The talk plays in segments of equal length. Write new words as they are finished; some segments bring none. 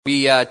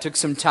We took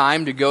some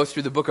time to go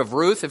through the book of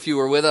Ruth. If you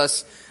were with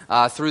us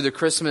through the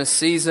Christmas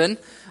season,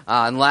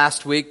 and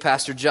last week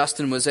Pastor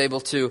Justin was able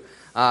to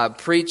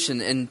preach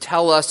and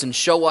tell us and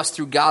show us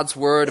through God's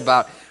Word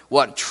about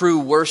what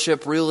true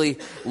worship really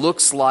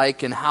looks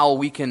like and how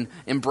we can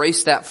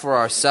embrace that for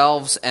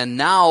ourselves. And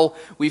now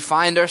we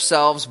find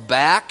ourselves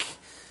back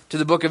to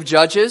the book of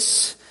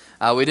Judges.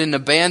 We didn't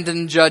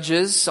abandon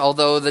Judges,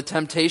 although the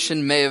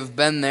temptation may have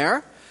been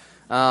there.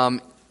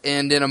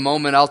 And in a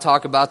moment, I'll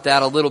talk about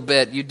that a little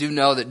bit. You do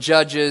know that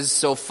Judges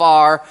so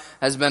far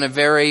has been a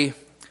very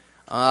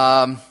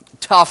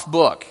tough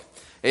book.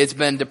 It's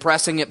been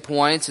depressing at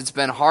points. It's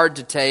been hard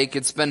to take.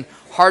 It's been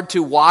hard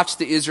to watch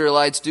the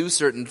Israelites do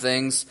certain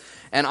things.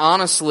 And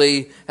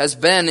honestly, has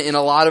been in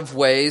a lot of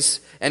ways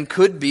and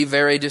could be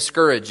very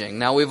discouraging.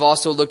 Now, we've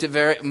also looked at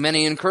very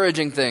many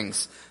encouraging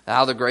things.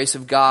 How the grace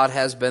of God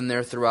has been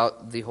there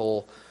throughout the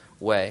whole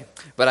way.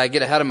 But I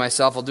get ahead of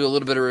myself. I'll do a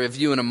little bit of a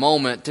review in a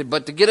moment.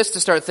 But to get us to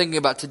start thinking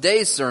about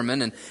today's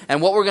sermon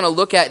and what we're going to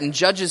look at in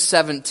Judges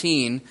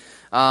 17,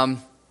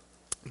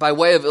 by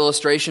way of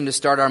illustration to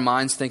start our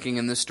minds thinking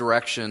in this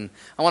direction,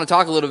 I want to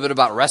talk a little bit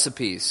about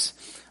recipes.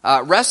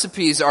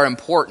 Recipes are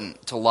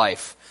important to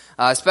life,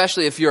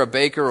 especially if you're a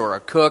baker or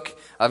a cook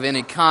of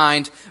any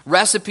kind.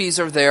 Recipes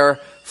are there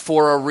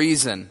for a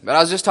reason. But I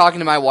was just talking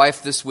to my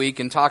wife this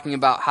week and talking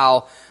about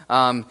how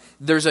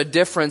there's a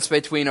difference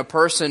between a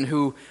person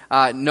who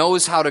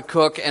knows how to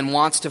cook and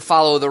wants to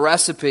follow the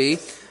recipe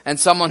and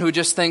someone who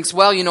just thinks,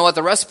 well, you know what,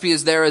 the recipe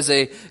is there as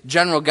a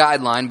general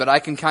guideline, but I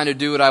can kind of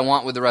do what I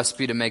want with the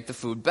recipe to make the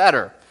food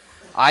better.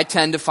 I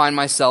tend to find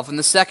myself in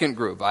the second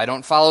group. I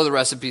don't follow the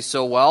recipe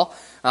so well,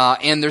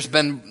 and there's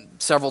been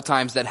several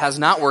times that has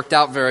not worked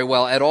out very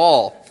well at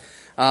all.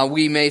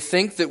 We may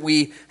think that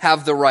we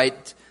have the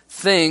right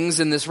things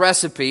in this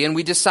recipe, and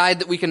we decide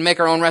that we can make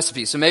our own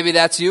recipe. So maybe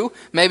that's you.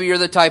 Maybe you're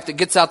the type that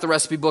gets out the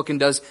recipe book and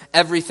does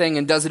everything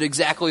and does it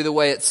exactly the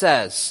way it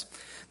says.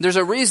 There's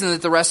a reason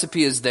that the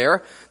recipe is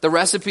there. The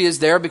recipe is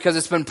there because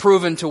it's been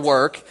proven to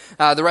work.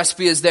 The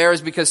recipe is there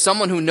is because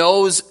someone who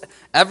knows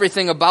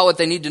everything about what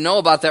they need to know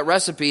about that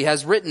recipe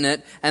has written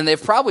it, and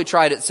they've probably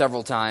tried it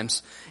several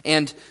times.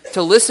 And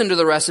to listen to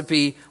the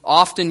recipe,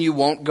 often you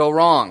won't go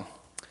wrong.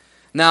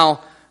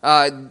 Now,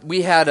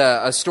 we had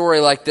a story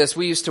like this.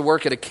 We used to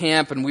work at a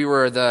camp, and we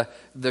were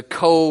the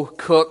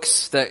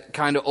co-cooks that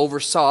kind of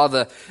oversaw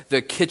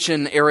the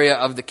kitchen area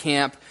of the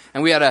camp.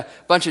 And we had a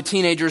bunch of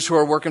teenagers who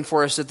were working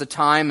for us at the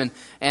time,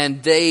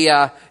 and they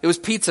it was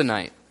pizza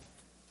night.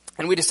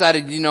 And we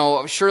decided,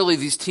 surely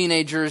these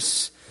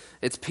teenagers,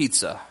 it's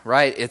pizza,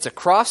 right? It's a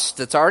crust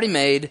that's already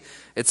made,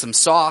 it's some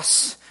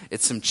sauce,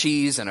 it's some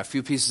cheese, and a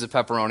few pieces of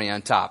pepperoni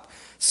on top.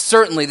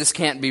 Certainly this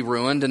can't be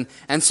ruined,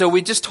 and so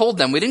we just told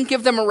them. We didn't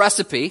give them a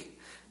recipe.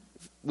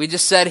 We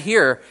just said,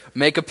 here,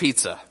 make a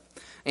pizza.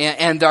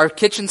 And our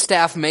kitchen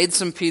staff made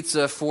some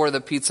pizza for the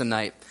pizza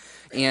night.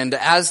 And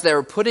as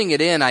they're putting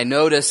it in, I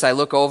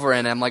look over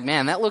and I'm like,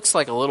 man, that looks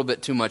like a little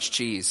bit too much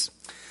cheese.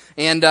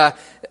 And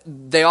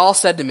they all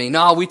said to me,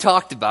 no, we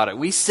talked about it.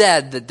 We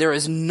said that there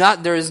is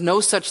no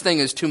such thing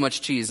as too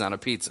much cheese on a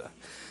pizza.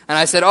 And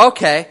I said,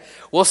 okay,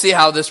 we'll see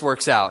how this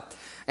works out.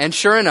 And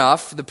sure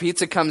enough, the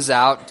pizza comes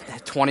out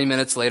 20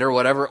 minutes later,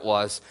 whatever it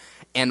was.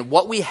 And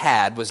what we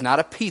had was not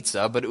a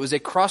pizza, but it was a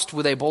crust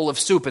with a bowl of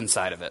soup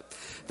inside of it.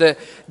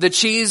 The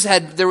cheese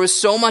there was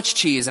so much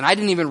cheese, and I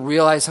didn't even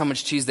realize how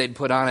much cheese they'd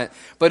put on it,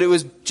 but it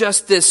was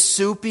just this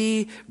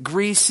soupy,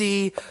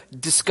 greasy,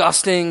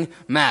 disgusting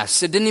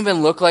mess. It didn't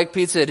even look like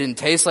pizza. It didn't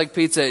taste like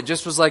pizza. It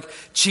just was like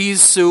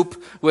cheese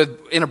soup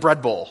in a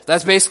bread bowl.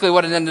 That's basically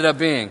what it ended up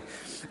being.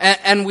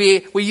 And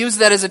we used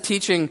that as a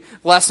teaching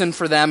lesson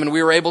for them, and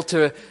we were able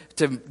to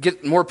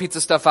get more pizza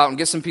stuff out and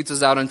get some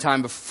pizzas out in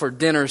time for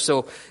dinner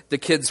so the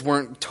kids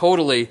weren't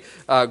totally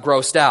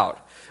grossed out.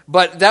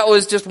 But that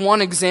was just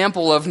one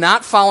example of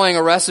not following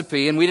a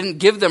recipe, and we didn't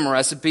give them a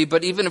recipe,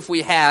 but even if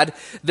we had,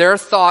 their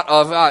thought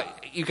of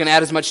you can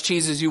add as much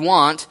cheese as you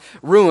want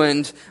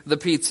ruined the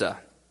pizza.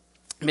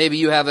 Maybe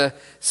you have a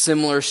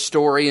similar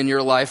story in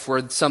your life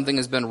where something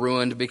has been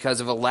ruined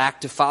because of a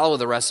lack to follow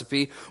the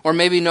recipe, or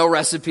maybe no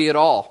recipe at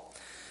all.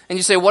 And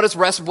you say, what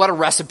do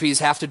recipes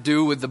have to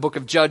do with the book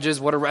of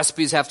Judges? What do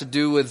recipes have to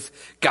do with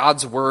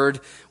God's Word?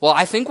 Well,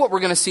 I think what we're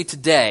going to see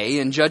today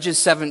in Judges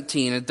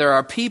 17, that there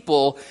are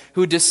people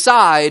who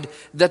decide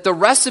that the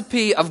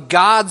recipe of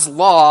God's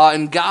law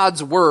and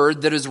God's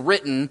Word that is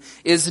written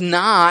is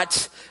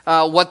not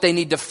what they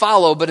need to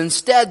follow, but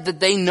instead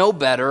that they know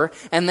better,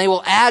 and they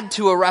will add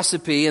to a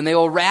recipe, and they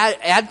will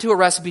add to a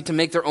recipe to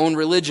make their own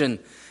religion.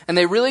 And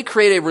they really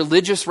create a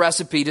religious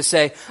recipe to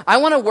say, I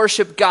want to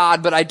worship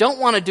God, but I don't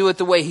want to do it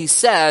the way He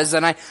says.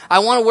 And I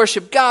want to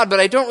worship God,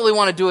 but I don't really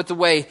want to do it the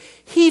way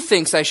He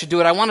thinks I should do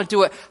it. I want to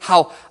do it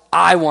how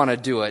I want to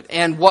do it.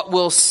 And what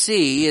we'll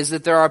see is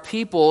that there are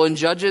people in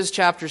Judges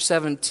chapter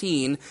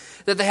 17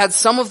 that they had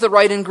some of the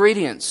right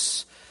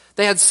ingredients.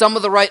 They had some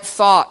of the right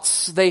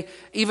thoughts. They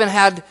even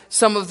had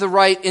some of the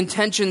right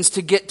intentions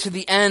to get to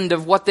the end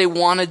of what they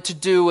wanted to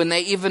do. And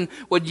they even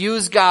would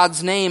use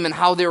God's name and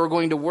how they were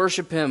going to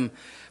worship Him.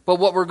 But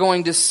what we're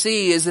going to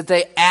see is that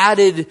they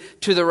added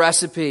to the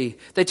recipe.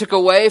 They took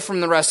away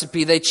from the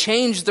recipe. They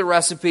changed the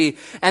recipe.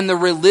 And the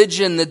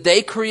religion that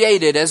they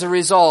created as a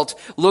result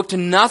looked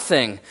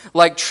nothing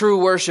like true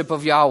worship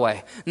of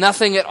Yahweh.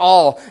 Nothing at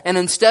all. And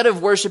instead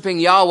of worshiping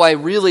Yahweh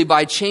really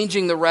by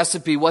changing the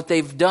recipe, what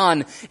they've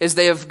done is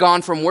they have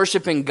gone from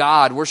worshiping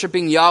God,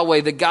 worshiping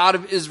Yahweh, the God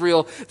of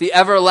Israel, the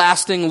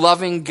everlasting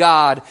loving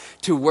God,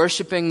 to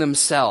worshiping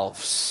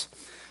themselves.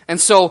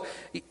 And so,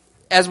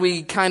 as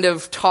we kind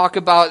of talk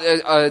about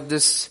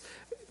this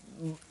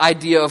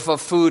idea of a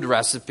food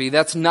recipe,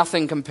 that's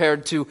nothing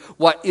compared to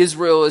what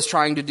Israel is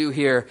trying to do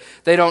here.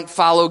 They don't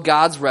follow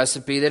God's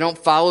recipe. They don't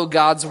follow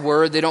God's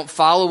word. They don't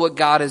follow what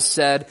God has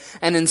said.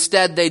 And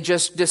instead, they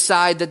just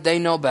decide that they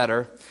know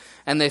better.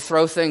 And they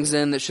throw things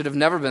in that should have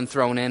never been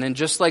thrown in. And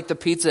just like the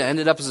pizza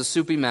ended up as a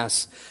soupy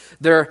mess,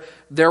 their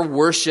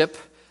worship,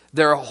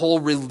 their whole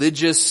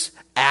religious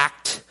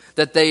act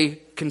that they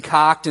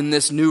concoct in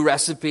this new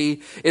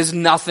recipe is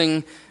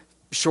nothing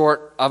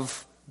short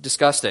of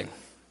disgusting.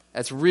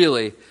 That's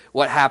really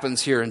what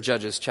happens here in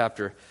Judges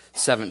chapter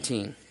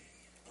 17.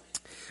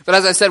 But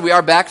as I said, we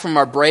are back from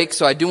our break,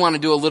 so I do want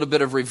to do a little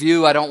bit of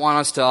review. I don't want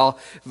us to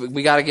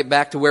we got to get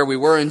back to where we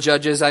were in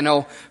Judges. I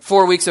know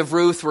 4 weeks of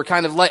Ruth were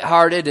kind of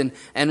lighthearted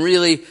and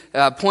really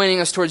pointing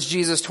us towards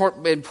Jesus,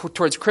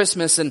 towards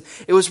Christmas, and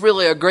it was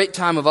really a great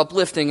time of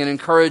uplifting and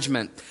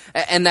encouragement,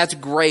 and that's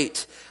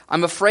great.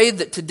 I'm afraid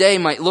that today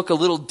might look a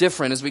little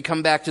different as we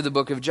come back to the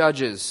book of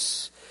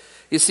Judges.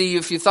 You see,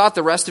 if you thought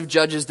the rest of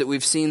Judges that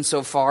we've seen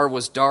so far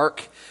was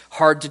dark,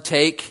 hard to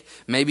take,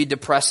 maybe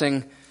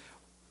depressing,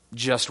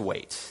 just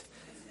wait.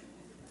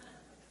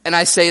 And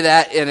I say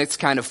that, and it's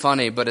kind of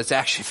funny, but it's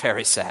actually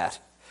very sad.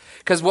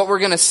 Because what we're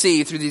going to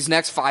see through these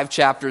next 5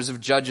 chapters of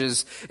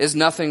Judges is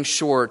nothing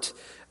short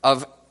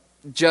of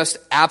just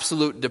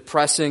absolute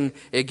depressing.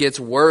 It gets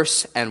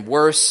worse and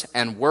worse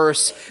and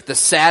worse. The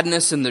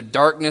sadness and the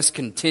darkness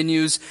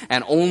continues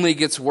and only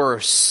gets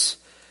worse.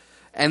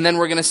 And then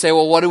we're going to say,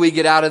 well, what do we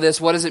get out of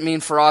this? What does it mean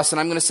for us? And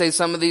I'm going to say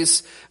some of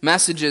these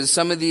messages,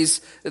 some of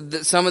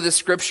the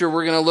scripture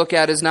we're going to look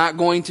at is not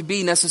going to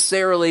be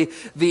necessarily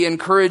the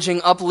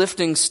encouraging,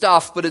 uplifting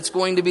stuff, but it's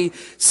going to be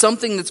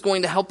something that's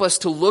going to help us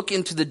to look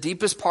into the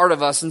deepest part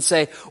of us and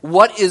say,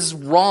 what is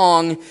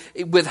wrong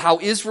with how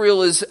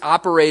Israel is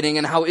operating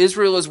and how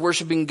Israel is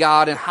worshiping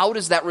God, and how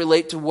does that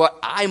relate to what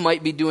I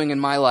might be doing in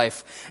my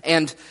life?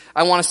 And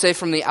I want to say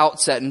from the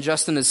outset, and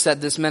Justin has said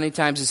this many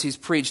times as he's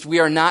preached, we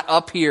are not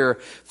up here,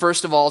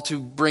 first of all, to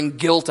bring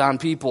guilt on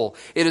people.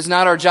 It is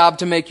not our job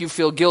to make you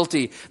feel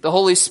guilty. The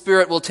Holy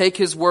Spirit will take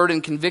His word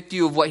and convict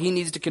you of what He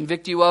needs to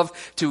convict you of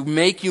to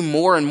make you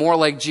more and more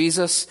like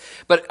Jesus.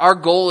 But our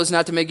goal is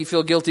not to make you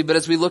feel guilty. But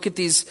as we look at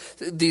these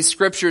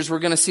scriptures, we're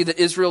going to see that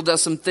Israel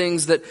does some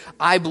things that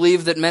I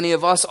believe that many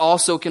of us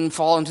also can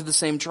fall into the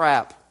same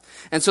trap.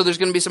 And so there's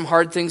going to be some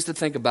hard things to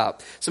think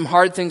about, some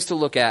hard things to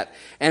look at,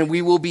 and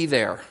we will be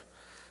there.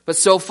 But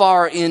so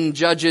far in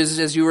Judges,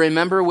 as you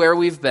remember where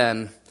we've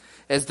been,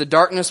 as the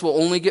darkness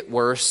will only get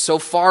worse, so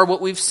far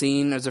what we've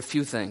seen, there's a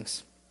few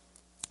things.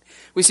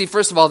 We see,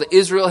 first of all, that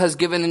Israel has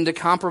given into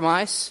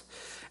compromise,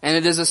 and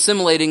it is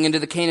assimilating into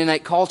the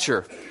Canaanite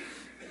culture.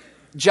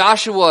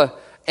 Joshua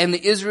and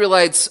the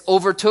Israelites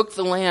overtook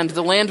the land.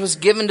 The land was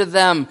given to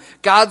them.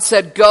 God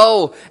said,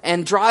 go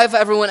and drive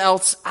everyone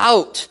else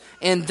out,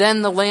 and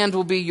then the land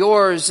will be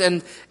yours.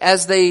 And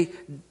as they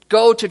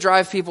go to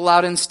drive people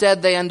out,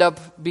 instead they end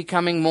up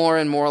becoming more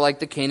and more like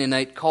the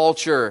Canaanite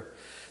culture.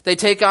 They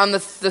take on the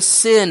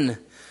sin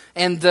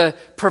and the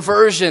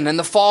perversion and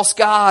the false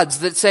gods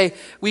that say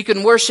we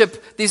can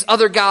worship these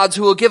other gods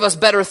who will give us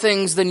better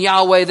things than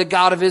Yahweh, the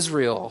God of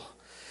Israel.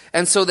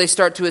 And so they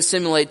start to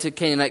assimilate to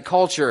Canaanite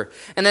culture.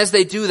 And as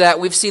they do that,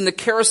 we've seen the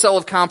carousel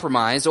of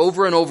compromise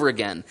over and over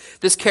again.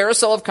 This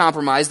carousel of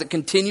compromise that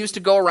continues to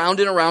go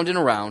around and around and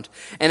around.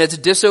 And it's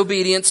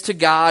disobedience to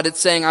God. It's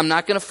saying, I'm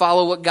not going to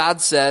follow what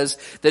God says.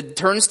 That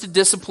turns to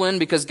discipline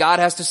because God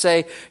has to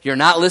say, you're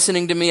not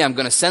listening to me. I'm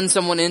going to send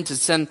someone in to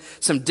send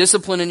some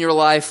discipline in your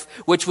life,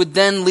 which would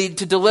then lead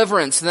to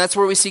deliverance. And that's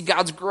where we see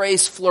God's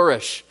grace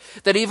flourish.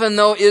 That even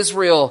though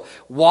Israel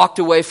walked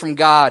away from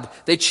God,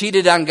 they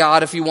cheated on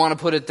God, if you want to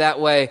put it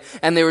that way,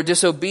 and they were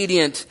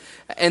disobedient.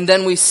 And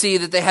then we see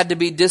that they had to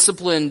be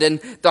disciplined, and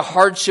the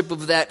hardship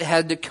of that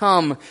had to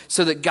come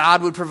so that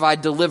God would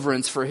provide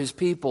deliverance for His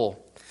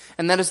people.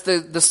 And that is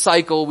the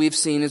cycle we've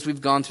seen as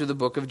we've gone through the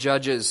book of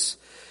Judges.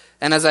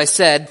 And as I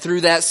said,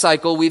 through that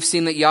cycle, we've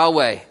seen that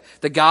Yahweh,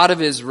 the God of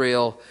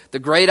Israel, the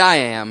great I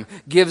Am,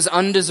 gives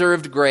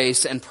undeserved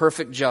grace and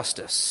perfect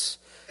justice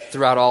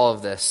throughout all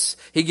of this.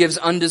 He gives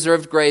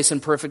undeserved grace and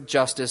perfect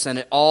justice, and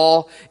it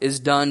all is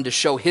done to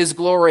show His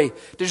glory,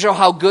 to show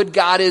how good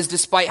God is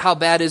despite how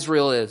bad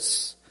Israel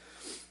is.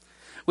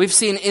 We've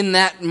seen in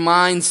that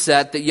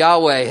mindset that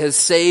Yahweh has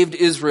saved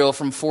Israel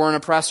from foreign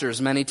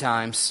oppressors many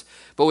times.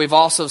 But we've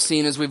also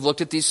seen, as we've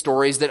looked at these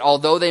stories, that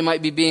although they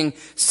might be being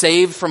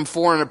saved from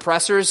foreign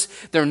oppressors,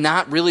 they're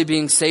not really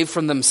being saved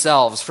from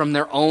themselves, from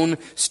their own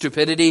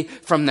stupidity,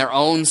 from their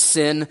own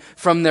sin,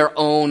 from their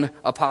own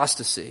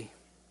apostasy.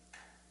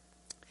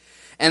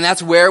 And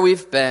that's where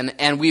we've been,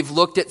 and we've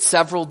looked at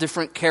several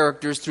different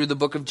characters through the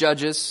book of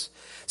Judges,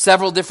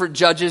 several different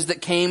judges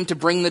that came to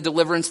bring the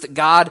deliverance that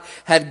God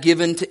had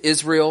given to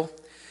Israel.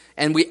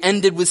 And we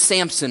ended with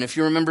Samson. If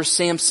you remember,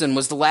 Samson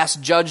was the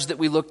last judge that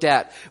we looked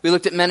at. We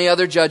looked at many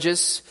other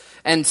judges,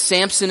 and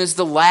Samson is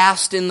the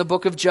last in the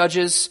book of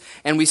Judges,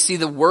 and we see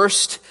the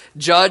worst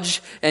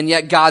judge, and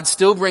yet God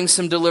still brings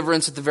some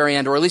deliverance at the very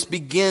end, or at least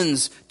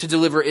begins to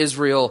deliver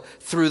Israel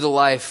through the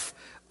life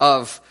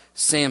of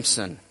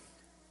Samson.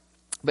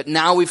 But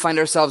now we find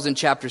ourselves in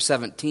chapter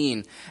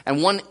 17.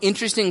 And one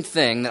interesting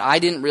thing that I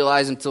didn't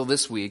realize until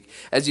this week,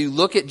 as you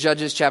look at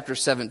Judges chapter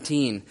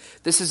 17,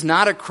 this is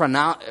not a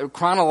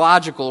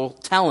chronological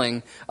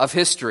telling of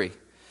history.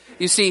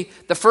 You see,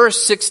 the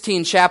first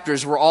 16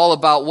 chapters were all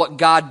about what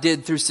God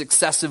did through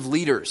successive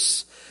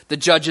leaders, the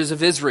judges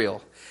of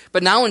Israel.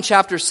 But now in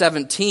chapter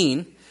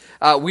 17,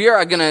 we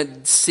are going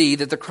to see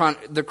that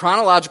the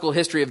chronological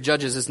history of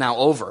Judges is now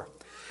over.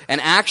 And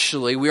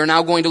actually, we are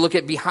now going to look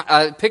at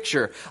a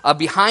picture, a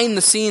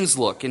behind-the-scenes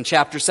look in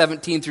chapter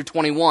 17 through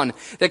 21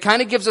 that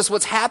kind of gives us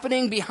what's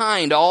happening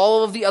behind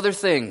all of the other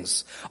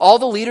things. All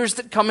the leaders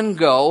that come and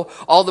go,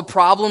 all the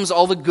problems,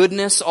 all the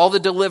goodness, all the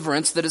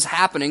deliverance that is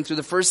happening through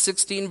the first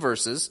 16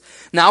 verses.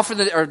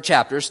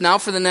 Chapters. Now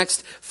for the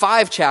next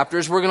 5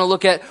 chapters, we're going to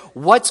look at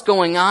what's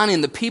going on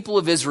in the people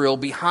of Israel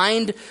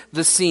behind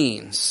the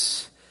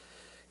scenes.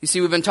 You see,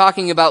 we've been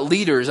talking about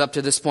leaders up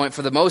to this point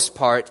for the most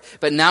part,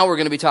 but now we're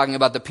going to be talking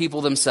about the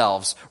people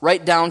themselves,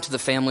 right down to the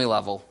family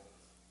level.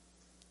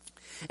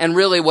 And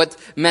really what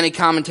many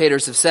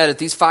commentators have said is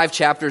these 5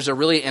 chapters are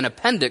really an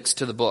appendix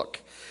to the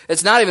book.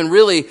 It's not even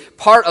really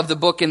part of the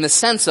book in the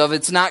sense of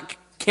it's not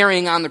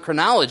carrying on the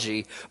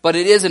chronology, but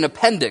it is an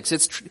appendix.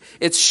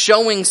 It's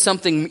showing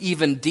something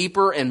even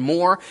deeper and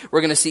more.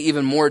 We're going to see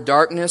even more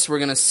darkness. We're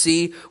going to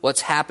see what's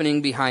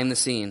happening behind the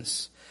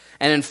scenes.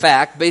 And in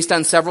fact, based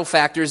on several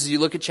factors, as you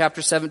look at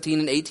chapter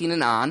 17 and 18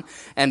 and on,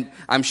 and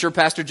I'm sure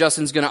Pastor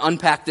Justin's going to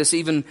unpack this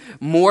even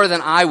more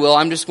than I will,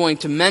 I'm just going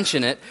to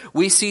mention it,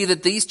 we see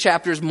that these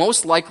chapters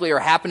most likely are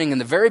happening in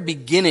the very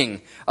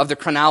beginning of the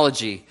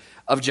chronology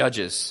of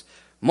Judges.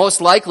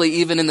 Most likely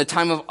even in the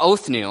time of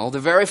Othniel, the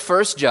very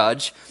first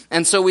judge.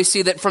 And so we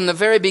see that from the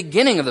very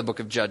beginning of the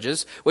book of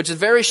Judges, which is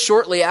very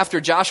shortly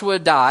after Joshua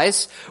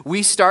dies,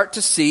 we start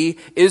to see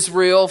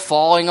Israel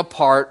falling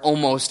apart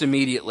almost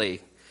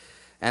immediately.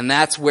 And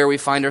that's where we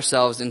find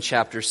ourselves in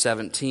chapter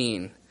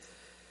 17.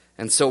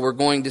 And so we're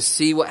going to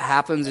see what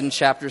happens in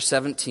chapter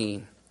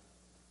 17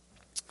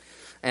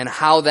 and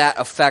how that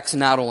affects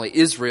not only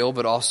Israel,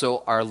 but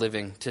also our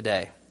living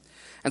today.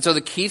 And so the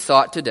key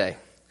thought today,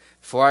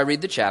 before I read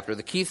the chapter,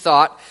 the key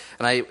thought,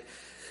 and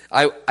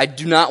I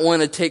do not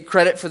want to take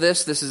credit for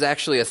this. This is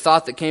actually a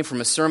thought that came from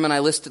a sermon I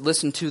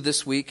listened to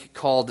this week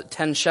called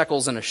 10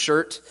 Shekels and a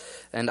Shirt,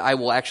 and I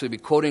will actually be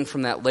quoting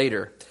from that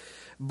later.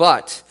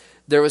 But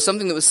there was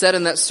something that was said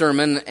in that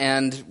sermon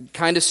and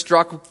kind of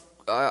struck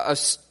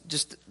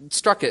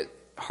it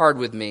hard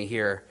with me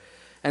here.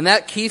 And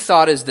that key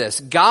thought is this: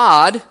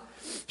 God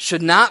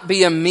should not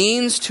be a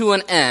means to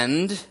an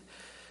end.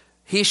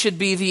 He should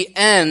be the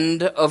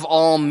end of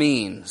all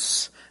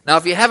means. Now,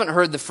 if you haven't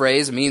heard the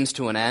phrase means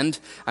to an end,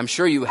 I'm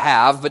sure you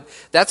have, but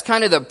that's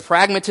kind of the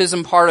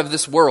pragmatism part of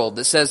this world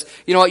that says,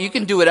 you know what, you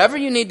can do whatever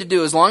you need to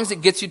do as long as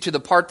it gets you to the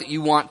part that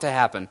you want to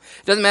happen.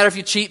 It doesn't matter if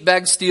you cheat,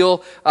 beg,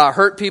 steal,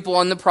 hurt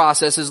people in the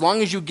process. As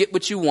long as you get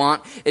what you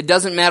want, it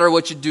doesn't matter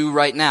what you do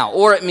right now.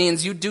 Or it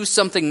means you do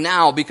something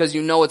now because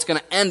you know it's going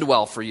to end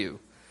well for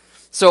you.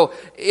 So,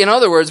 in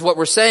other words, what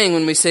we're saying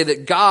when we say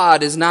that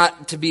God is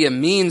not to be a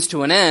means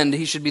to an end,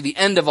 He should be the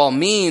end of all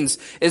means,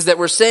 is that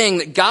we're saying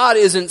that God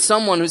isn't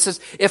someone who says,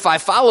 if I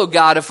follow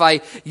God, if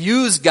I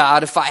use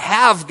God, if I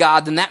have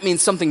God, then that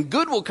means something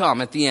good will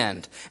come at the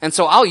end. And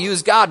so I'll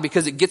use God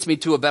because it gets me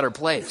to a better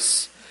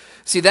place.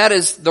 See, that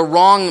is the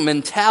wrong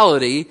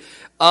mentality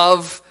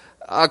of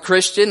a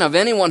Christian, of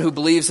anyone who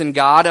believes in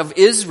God, of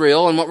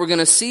Israel. And what we're going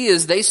to see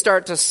is they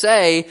start to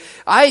say,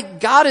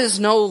 God is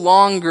no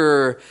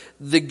longer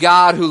the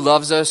God who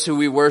loves us, who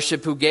we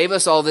worship, who gave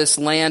us all this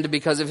land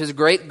because of His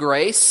great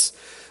grace.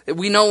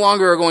 We no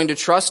longer are going to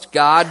trust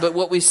God, but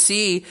what we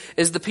see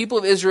is the people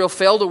of Israel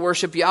fail to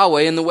worship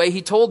Yahweh in the way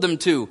He told them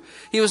to.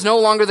 He was no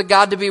longer the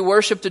God to be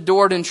worshipped,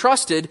 adored, and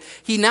trusted.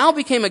 He now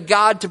became a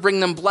God to bring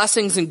them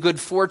blessings and good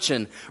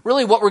fortune.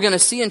 Really what we're going to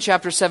see in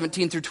chapter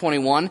 17 through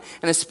 21,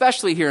 and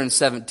especially here in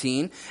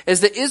 17,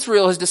 is that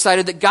Israel has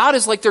decided that God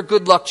is like their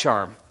good luck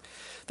charm.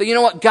 That, you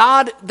know what,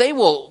 they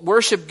will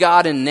worship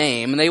God in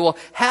name, and they will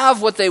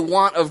have what they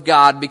want of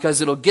God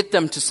because it'll get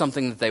them to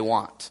something that they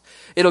want.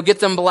 It'll get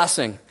them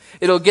blessing.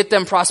 It'll get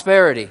them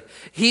prosperity.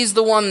 He's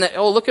the one that,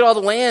 look at all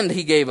the land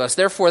He gave us.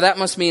 Therefore, that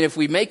must mean if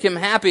we make Him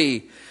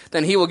happy,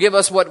 then He will give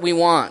us what we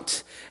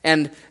want.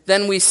 And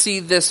then we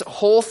see this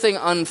whole thing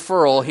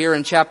unfurl here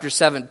in chapter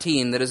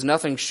 17 that is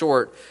nothing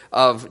short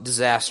of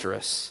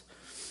disastrous.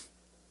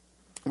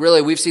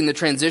 Really, we've seen the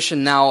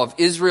transition now of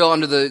Israel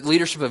under the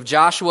leadership of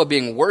Joshua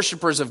being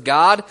worshipers of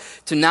God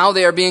to now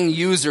they are being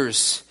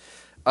users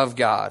of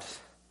God.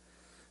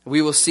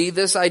 We will see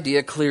this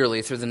idea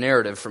clearly through the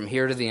narrative from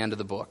here to the end of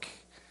the book.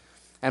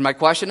 And my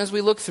question as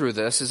we look through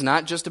this is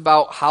not just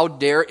about how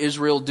dare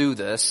Israel do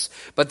this,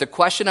 but the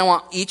question I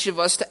want each of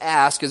us to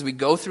ask as we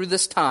go through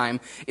this time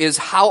is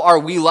how are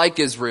we like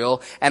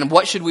Israel, and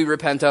what should we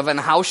repent of, and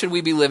how should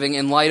we be living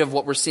in light of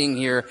what we're seeing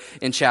here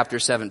in chapter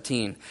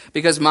 17?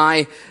 Because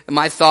my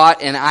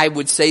thought, and I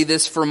would say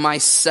this for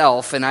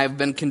myself, and I've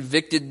been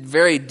convicted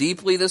very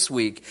deeply this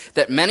week,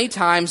 that many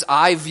times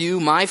I view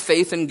my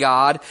faith in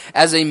God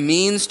as a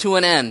means to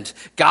an end.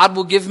 God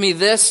will give me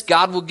this,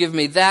 God will give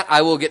me that,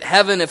 I will get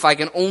heaven if I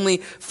can only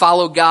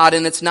follow God,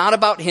 and it's not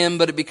about Him,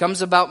 but it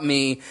becomes about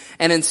me.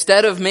 And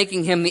instead of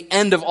making Him the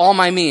end of all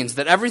my means,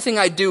 that everything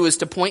I do is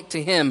to point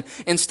to Him,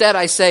 instead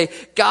I say,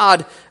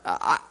 God,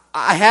 I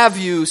have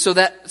you so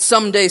that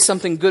someday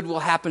something good will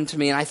happen to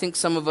me. And I think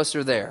some of us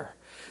are there.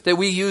 That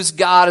we use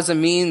God as a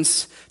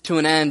means to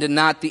an end and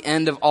not the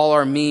end of all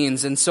our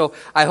means. And so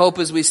I hope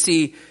as we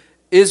see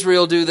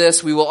Israel do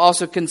this, we will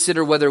also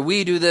consider whether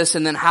we do this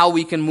and then how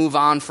we can move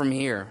on from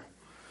here.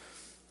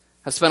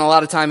 I've spent a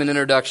lot of time in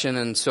introduction,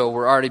 and so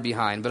we're already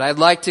behind. But I'd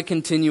like to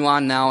continue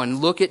on now and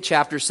look at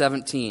chapter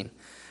 17.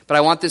 But I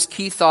want this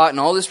key thought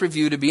and all this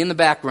review to be in the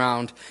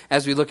background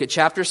as we look at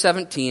chapter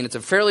 17. It's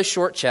a fairly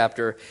short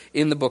chapter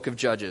in the book of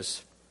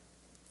Judges.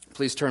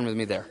 Please turn with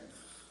me there.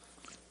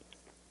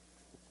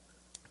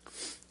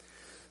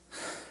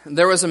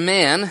 There was a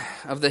man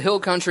of the hill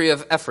country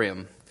of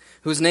Ephraim,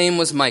 whose name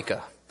was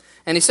Micah.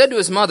 And he said to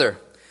his mother,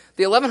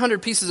 "The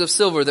 1,100 pieces of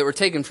silver that were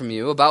taken from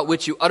you, about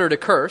which you uttered a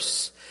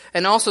curse,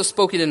 and also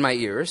spoke it in my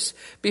ears,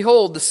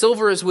 behold, the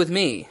silver is with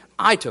me.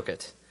 I took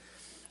it."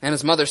 And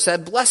his mother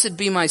said, "Blessed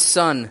be my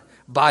son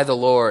by the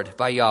Lord,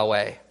 by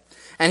Yahweh."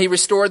 And he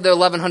restored the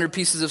 1,100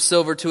 pieces of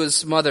silver to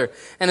his mother.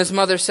 And his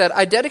mother said,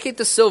 "I dedicate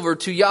the silver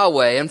to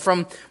Yahweh, and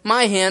from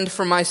my hand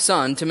for my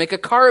son, to make a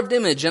carved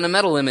image and a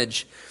metal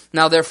image.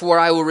 Now therefore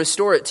I will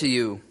restore it to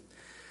you."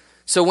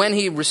 So when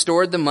he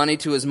restored the money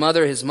to his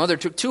mother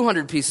took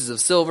 200 pieces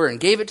of silver and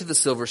gave it to the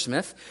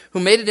silversmith,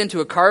 who made it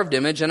into a carved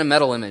image and a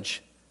metal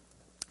image.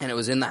 And it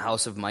was in the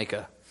house of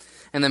Micah.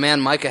 And the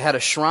man Micah had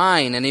a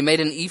shrine, and he made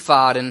an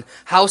ephod and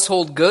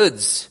household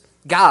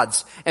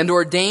gods, and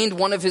ordained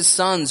one of his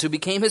sons, who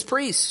became his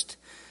priest.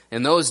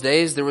 In those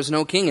days there was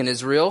no king in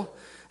Israel.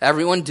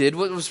 Everyone did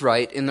what was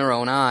right in their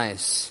own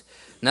eyes.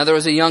 Now there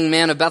was a young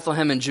man of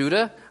Bethlehem in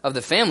Judah, of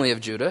the family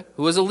of Judah,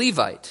 who was a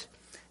Levite,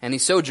 and he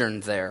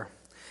sojourned there.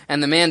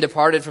 And the man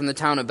departed from the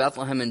town of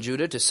Bethlehem in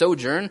Judah to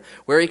sojourn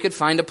where he could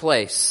find a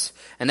place.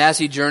 And as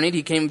he journeyed,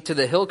 he came to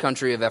the hill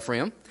country of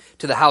Ephraim,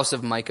 to the house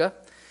of Micah.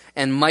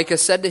 And Micah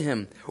said to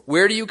him,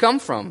 "Where do you come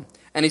from?"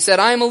 And he said,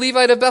 "I am a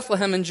Levite of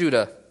Bethlehem in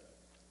Judah,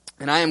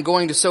 and I am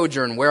going to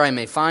sojourn where I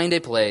may find a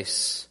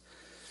place."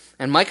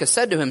 And Micah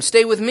said to him,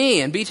 "Stay with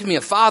me, and be to me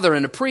a father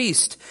and a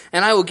priest,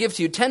 and I will give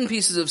to you 10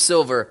 pieces of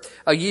silver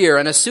a year,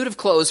 and a suit of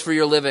clothes for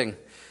your living."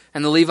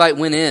 And the Levite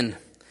went in,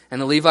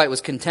 and the Levite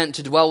was content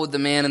to dwell with the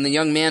man, and the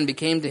young man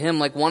became to him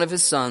like one of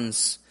his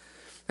sons.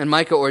 And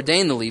Micah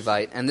ordained the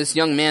Levite, and this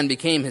young man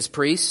became his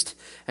priest,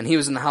 and he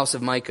was in the house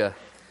of Micah.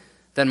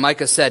 Then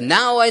Micah said,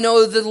 "Now I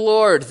know the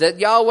Lord, that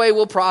Yahweh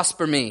will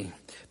prosper me,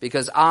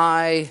 because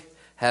I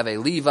have a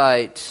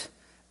Levite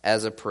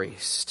as a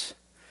priest."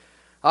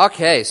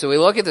 Okay, so we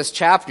look at this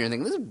chapter and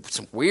think, this is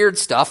some weird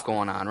stuff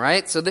going on,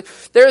 right? So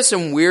there are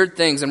some weird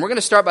things, and we're going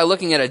to start by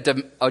looking at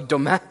a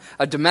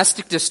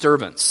domestic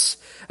disturbance.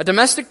 A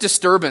domestic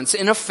disturbance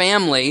in a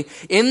family,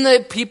 in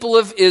the people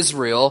of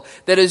Israel,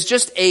 that is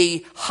just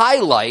a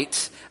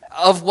highlight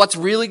of what's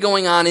really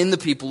going on in the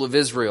people of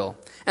Israel.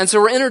 And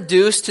so we're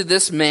introduced to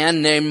this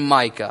man named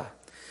Micah.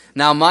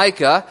 Now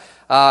Micah,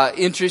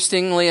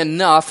 interestingly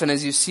enough, and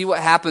as you see what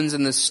happens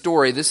in this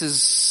story, this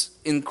is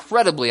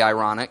incredibly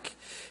ironic.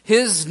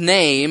 His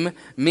name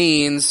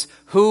means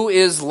who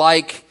is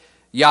like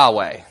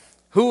Yahweh.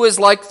 Who is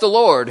like the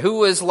Lord?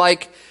 Who is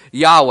like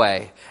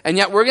Yahweh? And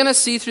yet we're going to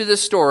see through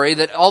this story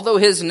that although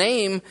his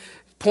name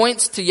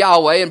points to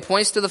Yahweh and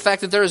points to the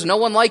fact that there is no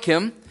one like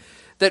him,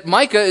 that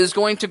Micah is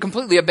going to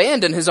completely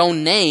abandon his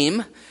own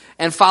name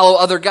and follow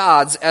other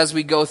gods as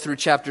we go through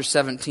chapter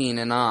 17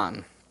 and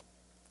on.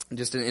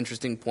 Just an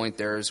interesting point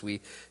there as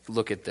we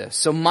look at this.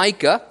 So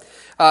Micah,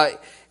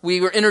 we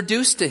were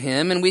introduced to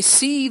him, and we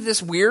see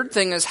this weird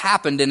thing has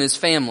happened in his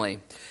family.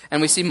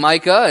 And we see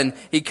Micah, and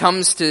he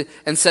comes to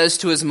and says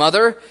to his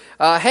mother,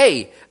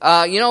 "Hey,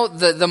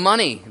 the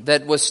money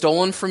that was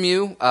stolen from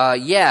you,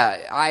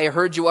 I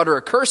heard you utter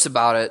a curse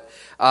about it,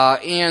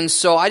 and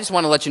so I just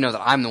want to let you know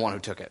that I'm the one who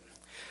took it."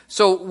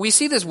 So we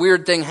see this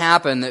weird thing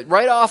happen, that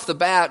right off the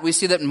bat, we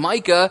see that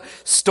Micah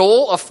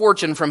stole a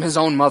fortune from his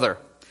own mother.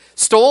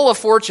 Stole a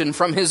fortune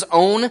from his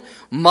own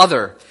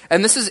mother.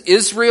 And this is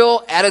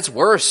Israel at its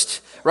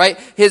worst, right?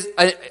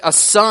 A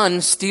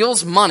son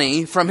steals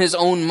money from his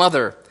own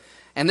mother.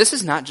 And this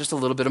is not just a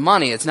little bit of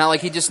money. It's not like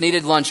he just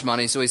needed lunch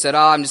money, so he said,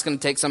 I'm just going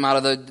to take some out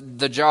of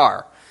the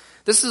jar.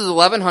 This is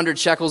 1,100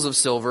 shekels of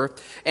silver,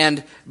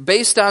 and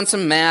based on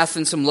some math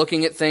and some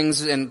looking at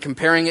things and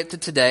comparing it to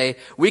today,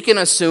 we can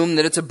assume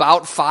that it's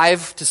about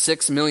 $5 to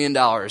 $6 million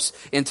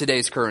in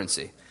today's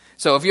currency.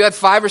 So if you had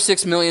 $5 or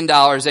 $6 million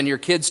and your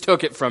kids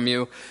took it from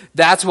you,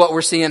 that's what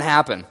we're seeing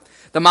happen.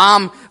 The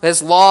mom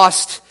has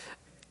lost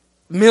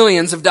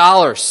millions of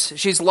dollars.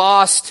 She's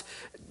lost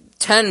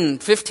 10,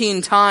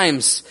 15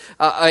 times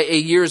a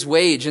year's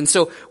wage. And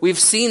so we've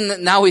seen that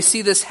now we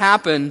see this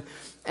happen,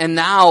 and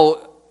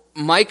now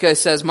Micah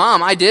says,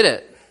 Mom, I did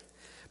it.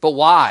 But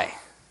why?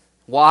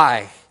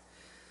 Why?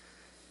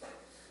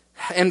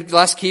 And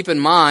let's keep in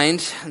mind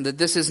that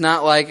this is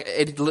not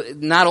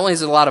not only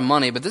is it a lot of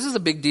money, but this is a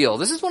big deal.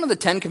 This is one of the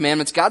 10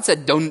 commandments. God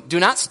said, do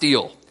not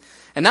steal.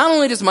 And not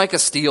only does Micah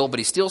steal, but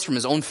he steals from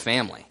his own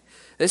family.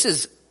 This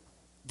is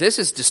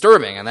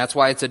disturbing, and that's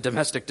why it's a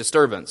domestic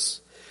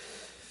disturbance.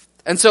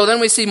 And so then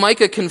we see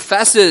Micah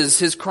confesses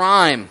his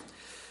crime.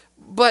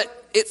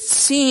 But it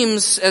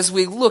seems, as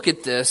we look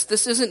at this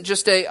isn't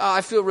just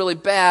I feel really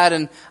bad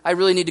and I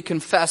really need to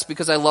confess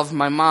because I love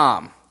my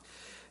mom.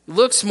 It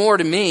looks more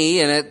to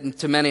me, and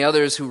to many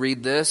others who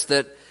read this,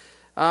 that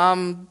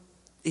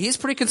he's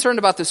pretty concerned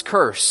about this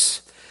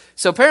curse.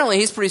 So apparently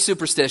he's pretty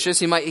superstitious.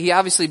 He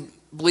obviously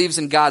believes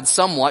in God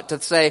somewhat to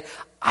say,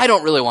 I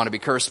don't really want to be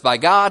cursed by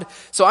God,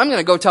 so I'm going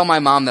to go tell my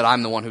mom that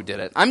I'm the one who did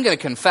it. I'm going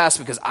to confess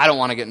because I don't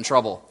want to get in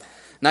trouble.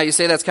 Now you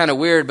say that's kind of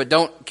weird, but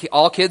don't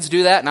all kids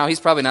do that? Now he's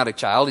probably not a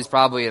child, he's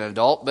probably an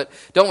adult, but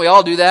don't we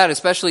all do that?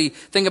 Especially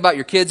think about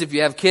your kids. If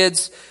you have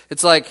kids,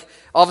 it's like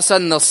all of a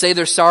sudden they'll say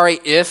they're sorry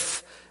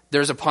if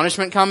there's a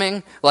punishment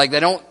coming. Like they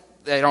don't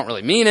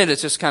really mean it.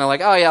 It's just kind of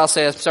like, oh yeah, I'll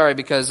say I'm sorry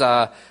because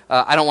I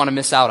don't want to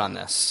miss out on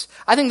this.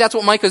 I think that's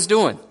what Micah's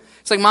doing.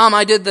 It's like, Mom,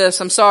 I did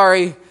this. I'm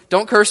sorry.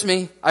 Don't curse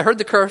me. I heard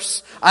the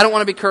curse. I don't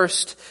want to be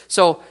cursed.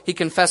 So he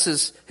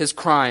confesses his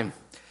crime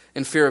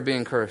in fear of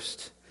being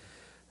cursed.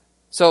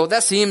 So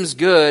that seems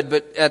good,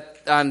 but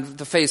on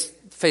the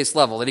face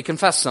level, that he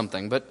confessed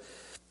something, but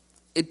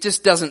it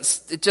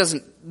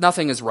doesn't,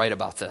 nothing is right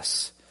about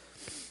this.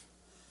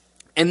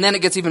 And then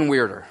it gets even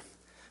weirder.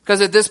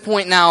 Because at this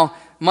point now,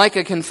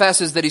 Micah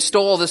confesses that he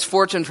stole this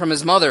fortune from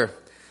his mother.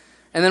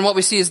 And then what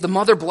we see is the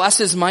mother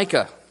blesses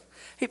Micah.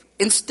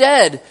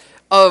 Instead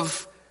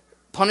of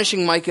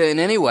punishing Micah in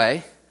any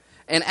way,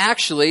 and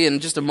actually, in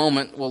just a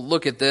moment, we'll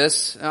look at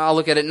this. I'll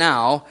look at it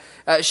now.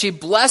 She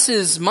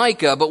blesses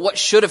Micah, but what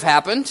should have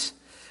happened?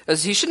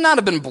 As he should not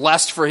have been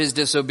blessed for his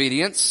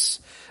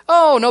disobedience.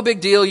 Oh, no big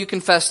deal. You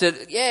confessed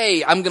it.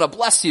 Yay, I'm going to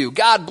bless you.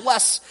 God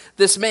bless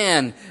this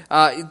man.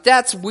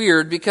 That's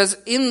weird because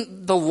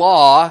in the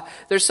law,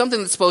 there's something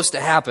that's supposed to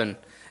happen.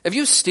 If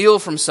you steal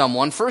from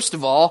someone, first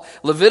of all,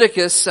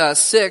 Leviticus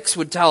 6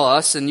 would tell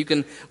us, and you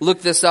can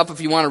look this up if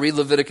you want to read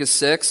Leviticus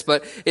 6,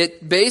 but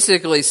it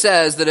basically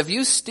says that if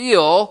you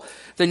steal,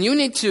 then you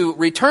need to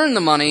return the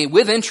money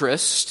with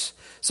interest,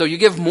 so you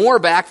give more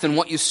back than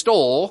what you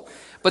stole,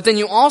 but then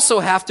you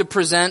also have to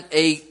present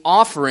a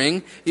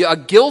offering, a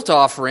guilt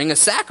offering, a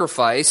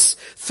sacrifice,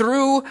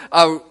 through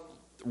a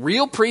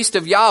real priest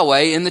of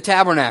Yahweh in the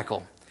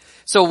tabernacle.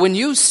 So when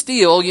you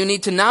steal, you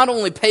need to not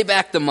only pay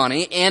back the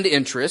money and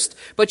interest,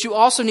 but you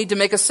also need to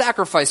make a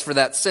sacrifice for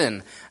that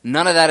sin.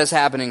 None of that is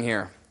happening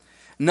here.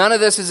 None of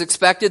this is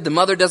expected. The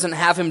mother doesn't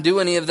have him do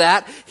any of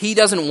that. He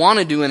doesn't want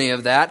to do any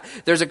of that.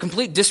 There's a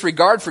complete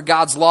disregard for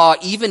God's law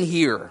even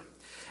here.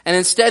 And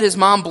instead his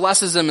mom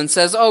blesses him and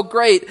says, oh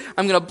great,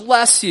 I'm going to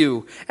bless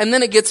you. And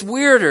then it gets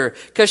weirder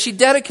because she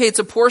dedicates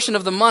a portion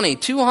of the money,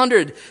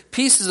 200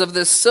 pieces of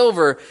this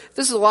silver,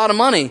 this is a lot of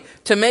money,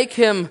 to make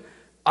him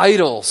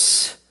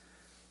idols.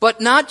 But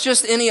not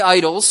just any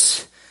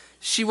idols.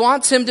 She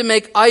wants him to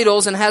make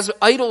idols and has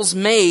idols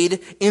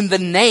made in the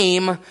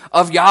name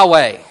of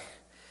Yahweh.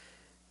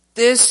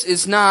 This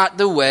is not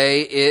the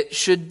way it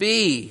should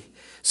be.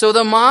 So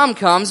the mom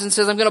comes and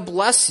says, I'm going to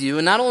bless you.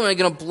 And not only am I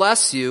going to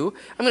bless you,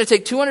 I'm going to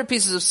take 200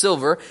 pieces of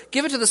silver,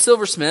 give it to the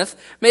silversmith,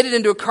 made it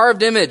into a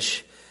carved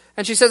image.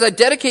 And she says, I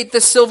dedicate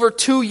this silver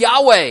to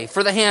Yahweh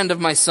for the hand of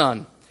my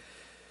son.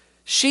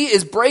 She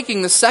is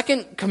breaking the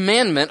second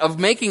commandment of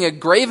making a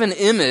graven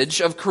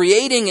image, of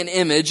creating an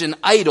image, an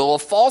idol, a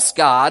false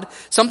god,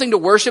 something to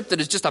worship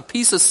that is just a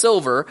piece of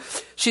silver.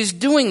 She's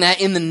doing that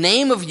in the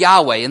name of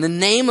Yahweh, in the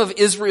name of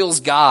Israel's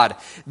God.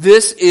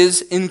 This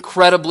is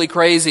incredibly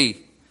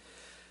crazy.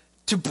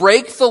 To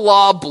break the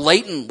law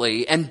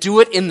blatantly and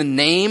do it in the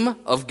name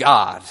of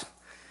God.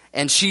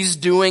 And she's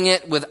doing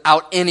it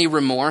without any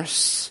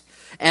remorse.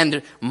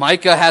 And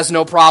Micah has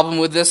no problem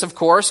with this, of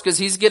course, because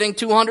he's getting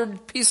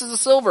 200 pieces of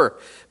silver.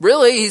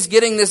 Really, he's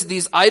getting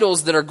these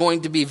idols that are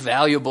going to be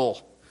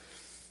valuable.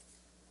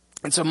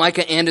 And so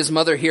Micah and his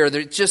mother here,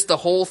 the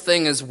whole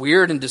thing is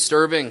weird and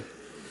disturbing.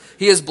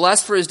 He is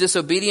blessed for his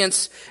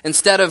disobedience.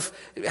 Instead of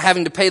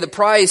having to pay the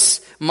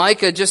price,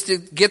 Micah just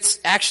gets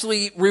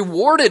actually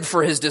rewarded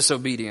for his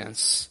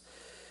disobedience.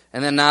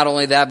 And then not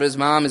only that, but his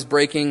mom is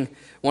breaking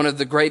one of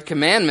the great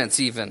commandments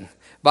even,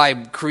 by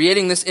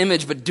creating this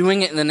image, but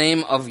doing it in the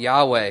name of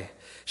Yahweh.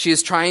 She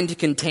is trying to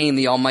contain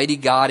the Almighty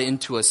God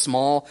into a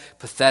small,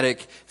 pathetic,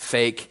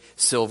 fake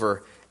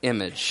silver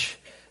image.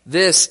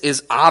 This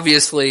is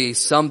obviously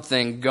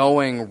something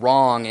going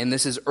wrong, and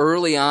this is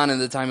early on in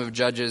the time of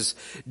Judges.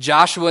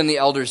 Joshua and the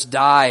elders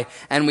die,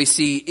 and we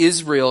see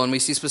Israel, and we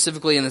see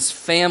specifically in this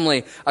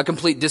family, a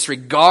complete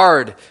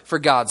disregard for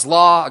God's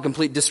law, a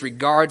complete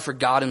disregard for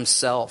God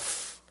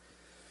himself.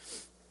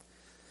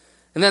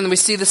 And then we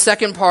see the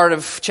second part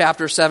of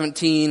chapter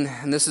 17,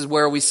 and this is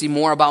where we see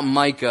more about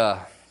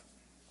Micah.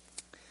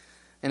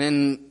 And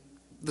in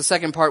the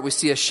second part, we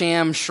see a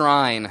sham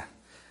shrine.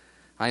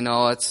 I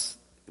know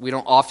we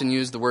don't often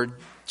use the word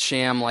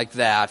sham like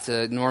that.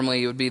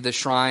 Normally it would be the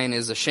shrine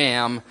is a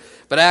sham.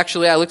 But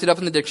actually, I looked it up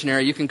in the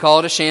dictionary. You can call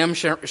it a sham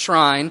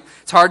shrine.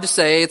 It's hard to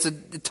say. It's a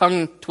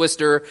tongue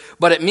twister.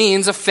 But it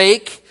means a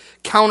fake,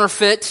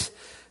 counterfeit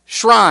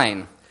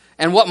shrine.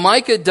 And what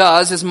Micah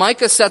does is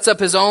Micah sets up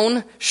his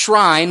own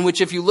shrine,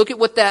 which if you look at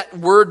what that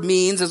word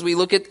means as we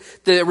look at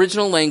the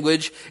original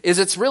language, is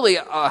it's really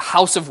a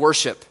house of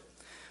worship.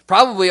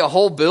 Probably a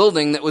whole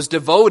building that was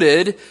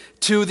devoted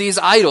to these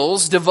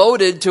idols,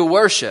 devoted to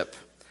worship.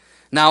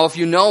 Now, if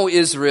you know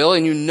Israel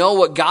and you know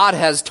what God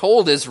has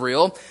told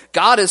Israel,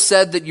 God has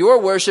said that your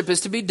worship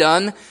is to be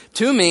done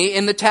to me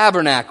in the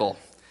tabernacle.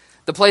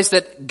 The place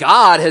that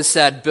God has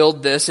said,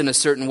 build this in a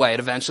certain way. And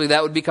eventually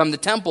that would become the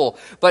temple.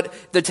 But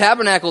the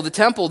tabernacle, the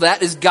temple,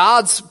 that is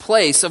God's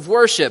place of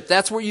worship.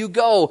 That's where you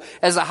go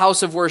as a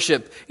house of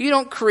worship. You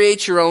don't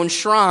create your own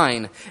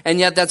shrine. And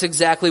yet that's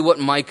exactly what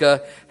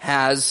Micah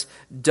has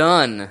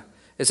done.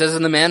 It says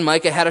in the man,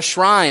 Micah had a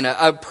shrine,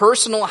 a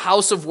personal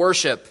house of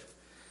worship.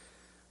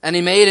 And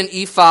he made an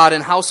ephod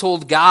and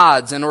household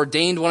gods and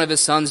ordained one of his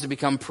sons to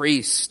become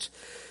priest.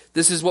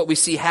 This is what we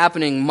see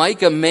happening.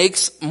 Micah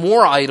makes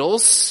more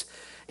idols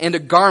and a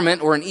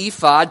garment or an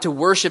ephod to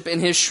worship in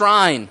his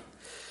shrine.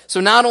 So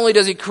not only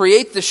does he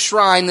create this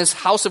shrine, this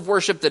house of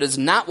worship that is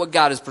not what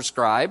God has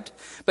prescribed,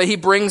 but he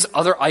brings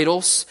other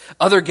idols,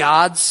 other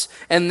gods,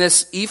 and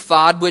this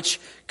ephod,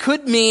 which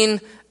could mean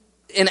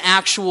an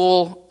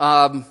actual,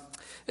 an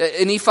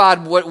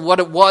ephod. What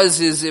it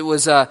was is it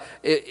was a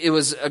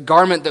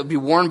garment that would be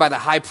worn by the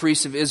high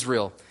priest of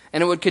Israel.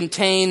 And it would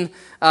contain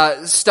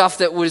stuff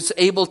that was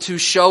able to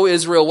show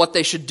Israel what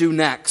they should do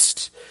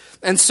next.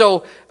 And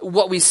so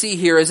what we see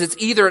here is it's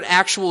either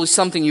actually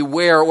something you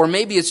wear, or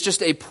maybe it's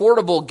just a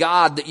portable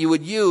god that you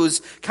would use,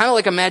 kind of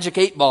like a magic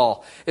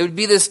 8-ball. It would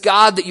be this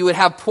god that you would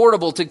have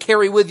portable to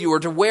carry with you or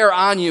to wear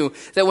on you,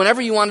 that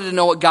whenever you wanted to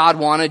know what God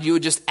wanted, you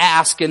would just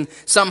ask and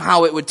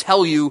somehow it would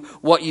tell you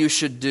what you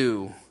should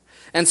do.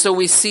 And so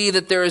we see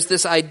that there is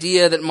this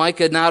idea that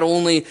Micah not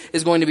only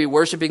is going to be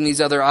worshiping these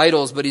other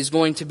idols, but he's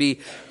going to be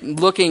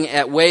looking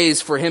at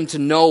ways for him to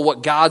know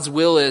what God's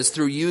will is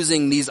through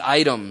using these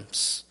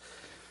items.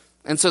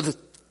 And so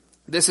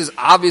this is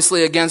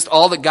obviously against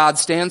all that God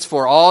stands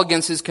for, all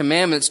against his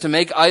commandments to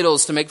make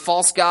idols, to make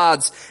false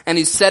gods, and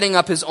he's setting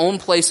up his own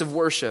place of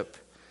worship.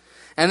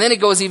 And then he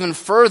goes even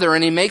further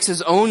and he makes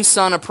his own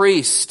son a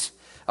priest,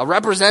 a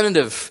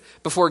representative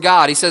before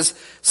God. He says,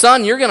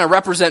 son, you're going to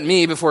represent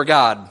me before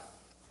God.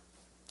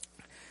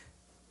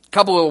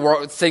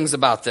 Couple of things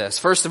about this.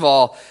 First of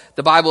all,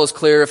 the Bible is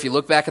clear. If you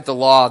look back at the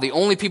law, the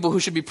only people who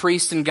should be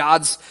priests in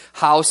God's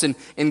house and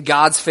in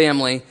God's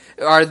family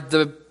are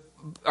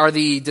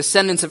the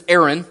descendants of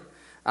Aaron,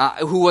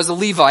 who was a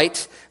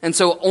Levite. And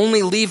so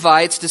only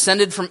Levites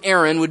descended from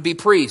Aaron would be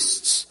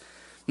priests.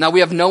 Now we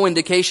have no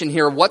indication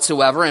here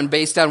whatsoever, and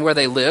based on where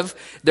they live,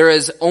 there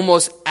is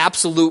almost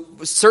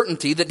absolute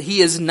certainty that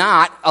he is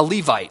not a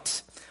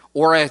Levite,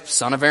 or a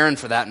son of Aaron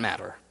for that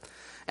matter.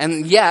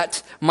 And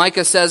yet,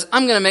 Micah says,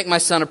 I'm going to make my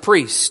son a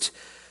priest.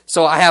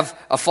 So I have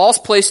a false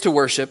place to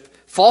worship,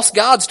 false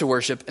gods to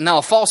worship, and now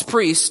a false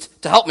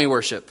priest to help me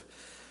worship.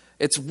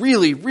 It's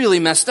really, really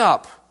messed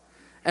up.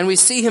 And we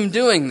see him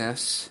doing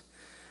this.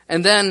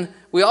 And then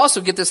we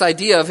also get this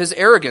idea of his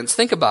arrogance.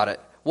 Think about it.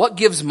 What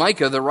gives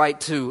Micah the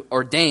right to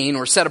ordain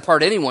or set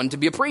apart anyone to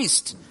be a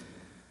priest?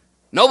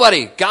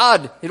 Nobody.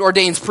 God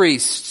ordains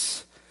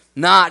priests,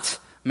 not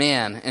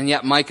man. And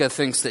yet Micah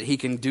thinks that he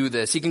can do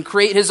this. He can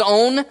create his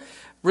own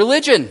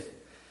religion.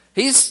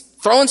 He's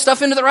throwing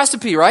stuff into the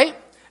recipe, right?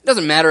 It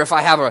doesn't matter if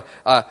I have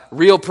a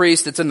real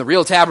priest that's in the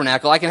real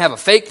tabernacle. I can have a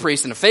fake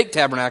priest in a fake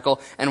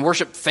tabernacle and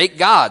worship fake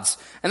gods.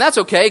 And that's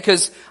okay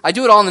because I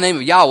do it all in the name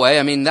of Yahweh.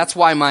 I mean, that's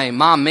why my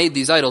mom made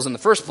these idols in the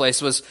first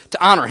place, was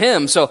to honor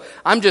him. So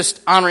I'm just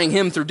honoring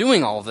him through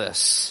doing all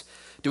this.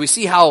 Do we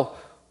see how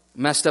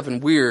messed up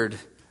and weird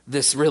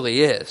this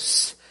really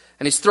is?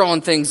 And he's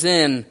throwing things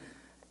in.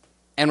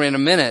 And in a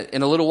minute,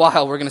 in a little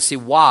while, we're going to see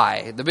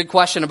why. The big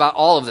question about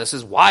all of this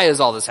is, why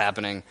is all this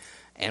happening?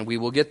 And we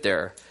will get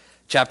there.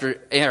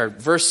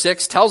 Verse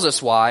 6 tells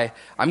us why.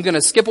 I'm going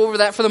to skip over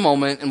that for the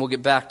moment, and we'll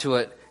get back to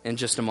it in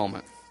just a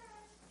moment.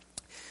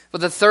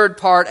 But the third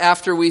part,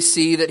 after we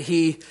see that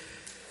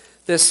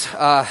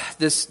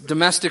this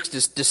domestic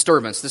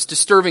disturbance, this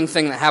disturbing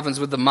thing that happens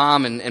with the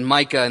mom and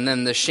Micah, and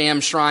then the sham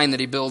shrine that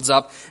he builds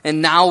up,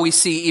 and now we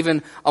see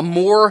even a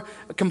more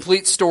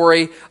complete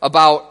story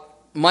about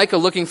Micah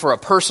looking for a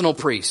personal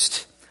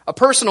priest. A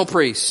personal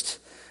priest.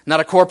 Not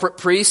a corporate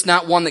priest,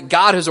 not one that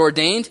God has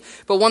ordained,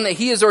 but one that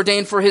he has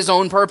ordained for his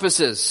own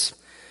purposes.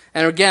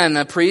 And again,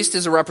 a priest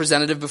is a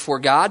representative before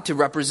God to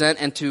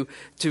represent and to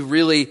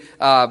really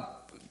go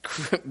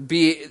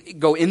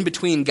in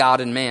between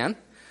God and man.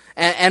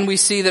 And we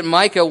see that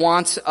Micah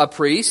wants a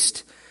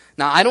priest.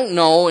 Now, I don't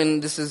know,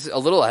 and this is a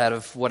little ahead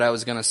of what I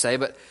was going to say,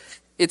 but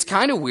it's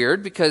kind of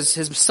weird because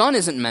his son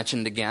isn't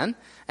mentioned again.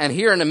 And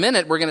here in a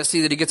minute, we're going to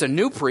see that he gets a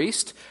new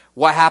priest.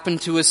 What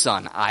happened to his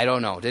son? I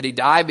don't know. Did he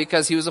die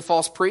because he was a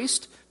false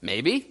priest?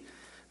 Maybe.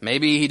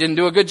 Maybe he didn't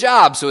do a good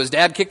job, so his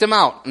dad kicked him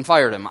out and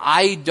fired him.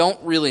 I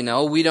don't really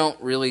know.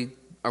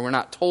 We're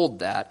not told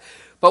that.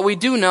 But we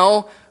do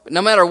know,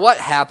 no matter what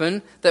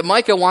happened, that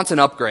Micah wants an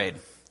upgrade.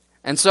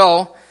 And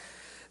so,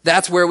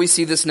 that's where we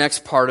see this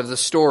next part of the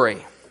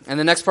story. And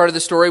the next part of the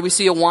story, we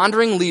see a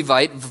wandering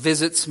Levite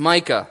visits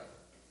Micah.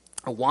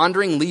 A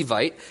wandering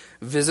Levite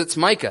visits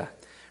Micah.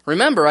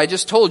 Remember, I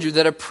just told you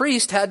that a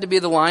priest had to be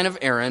the line of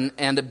Aaron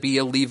and to be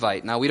a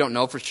Levite. Now, we don't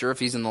know for sure if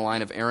he's in the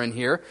line of Aaron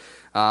here.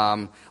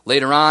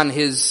 Later on,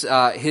 his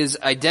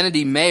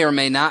identity may or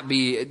may not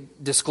be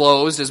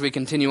disclosed as we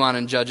continue on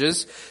in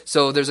Judges.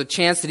 So there's a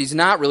chance that he's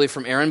not really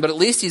from Aaron, but at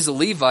least he's a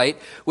Levite,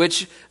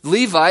 which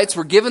Levites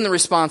were given the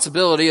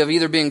responsibility of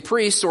either being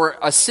priests or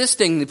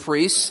assisting the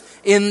priests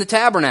in the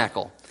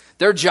tabernacle.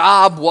 Their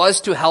job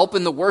was to help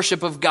in the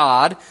worship of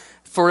God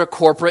for a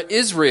corporate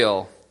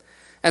Israel.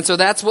 And so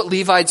that's what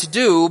Levites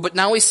do, but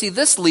now we see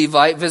this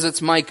Levite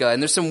visits Micah,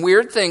 and there's some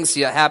weird things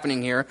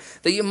happening here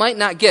that you might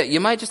not get. You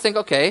might just think,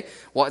 okay,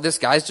 well, this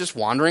guy's just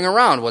wandering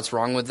around. What's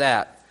wrong with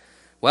that?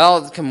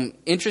 Well, some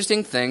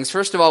interesting things.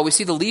 First of all, we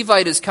see the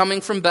Levite is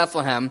coming from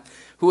Bethlehem,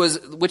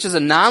 which is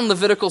a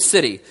non-Levitical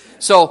city.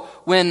 So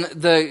when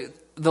the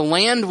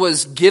land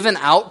was given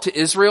out to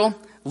Israel,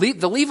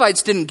 the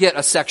Levites didn't get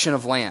a section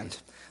of land.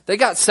 They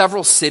got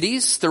several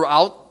cities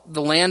throughout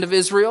the land of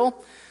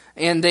Israel,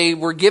 and they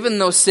were given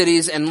those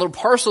cities and little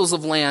parcels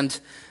of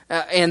land,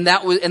 and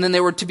then they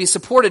were to be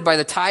supported by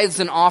the tithes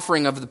and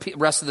offering of the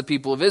rest of the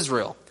people of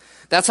Israel.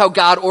 That's how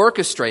God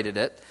orchestrated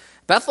it.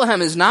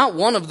 Bethlehem is not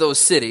one of those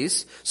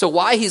cities, so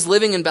why he's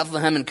living in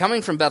Bethlehem and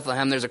coming from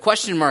Bethlehem, there's a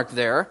question mark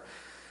there.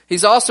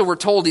 He's also, we're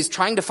told, he's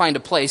trying to find a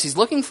place. He's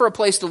looking for a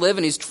place to live,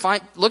 and he's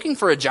looking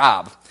for a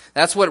job.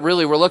 That's what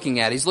really we're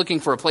looking at. He's looking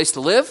for a place to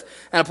live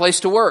and a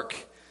place to work.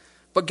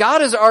 But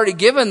God has already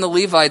given the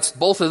Levites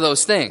both of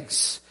those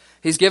things.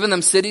 He's given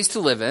them cities to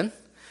live in,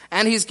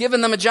 and he's given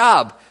them a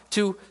job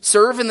to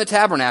serve in the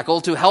tabernacle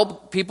to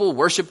help people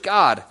worship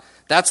God.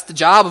 That's the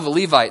job of a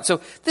Levite. So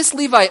this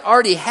Levite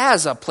already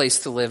has a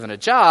place to live and a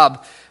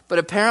job, but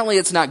apparently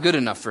it's not good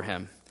enough for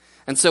him.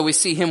 And so we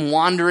see him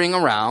wandering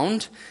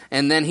around,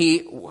 and then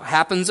he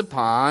happens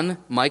upon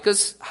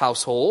Micah's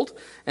household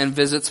and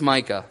visits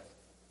Micah.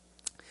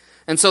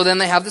 And so then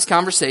they have this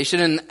conversation,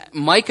 and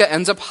Micah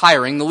ends up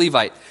hiring the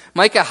Levite.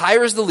 Micah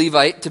hires the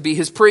Levite to be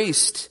his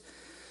priest.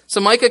 So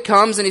Micah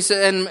comes and he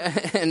said,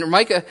 and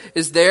Micah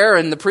is there,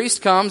 and the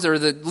priest comes, or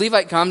the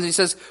Levite comes, and he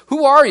says,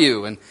 "Who are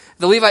you?" And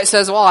the Levite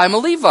says, "Well, I'm a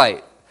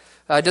Levite."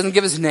 Doesn't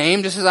give his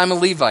name, just says, "I'm a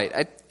Levite."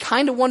 I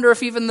kind of wonder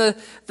if even the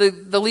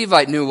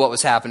Levite knew what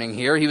was happening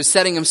here. He was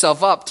setting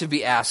himself up to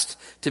be asked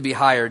to be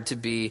hired to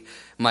be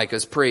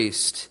Micah's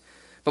priest.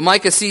 But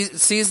Micah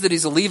sees that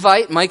he's a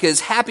Levite. Micah is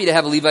happy to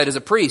have a Levite as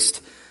a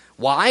priest.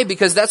 Why?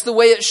 Because that's the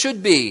way it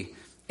should be,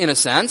 in a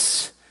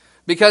sense.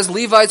 Because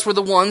Levites were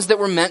the ones that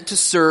were meant to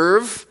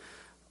serve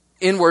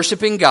in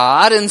worshiping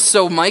God, and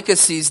so Micah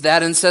sees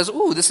that and says,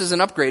 "Ooh, this is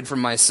an upgrade for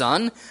my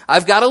son.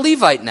 I've got a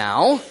Levite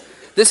now.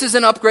 This is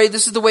an upgrade.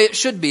 This is the way it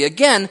should be."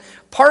 Again,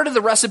 part of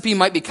the recipe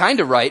might be kind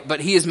of right,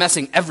 but he is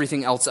messing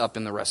everything else up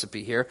in the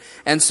recipe here.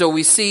 And so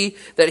we see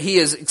that he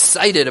is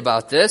excited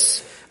about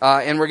this,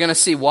 and we're going to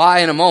see why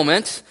in a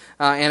moment.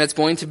 And it's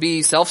going to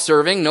be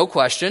self-serving, no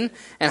question.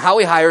 And how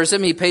he hires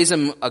him, he pays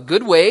him a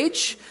good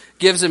wage,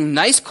 gives him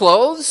nice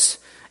clothes,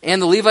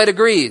 and the Levite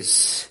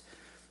agrees.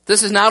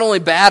 This is not only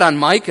bad on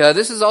Micah,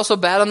 this is also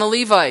bad on the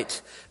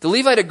Levite. The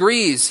Levite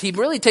agrees. He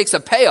really takes a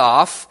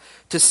payoff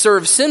to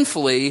serve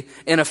sinfully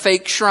in a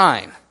fake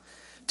shrine.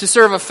 To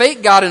serve a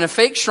fake god in a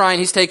fake shrine,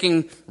 he's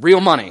taking real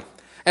money.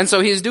 And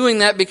so he's doing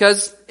that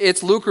because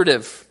it's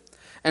lucrative.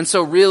 And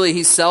so really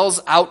he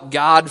sells out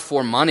God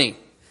for money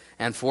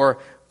and for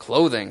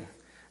clothing.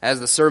 As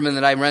the sermon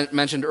that I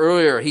mentioned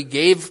earlier, he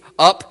gave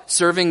up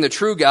serving the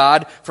true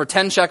God for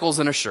 10 shekels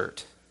and a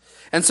shirt.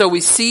 And so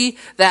we see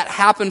that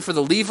happen for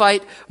the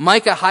Levite.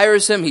 Micah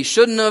hires him. He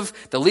shouldn't have.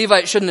 The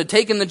Levite shouldn't have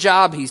taken the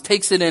job. He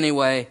takes it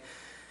anyway.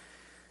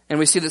 And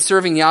we see that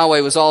serving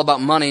Yahweh was all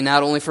about money,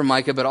 not only for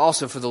Micah, but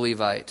also for the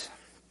Levite.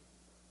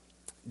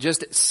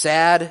 Just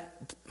sad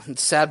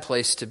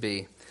place to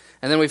be.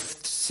 And then we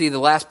see the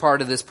last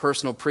part of this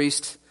personal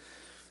priest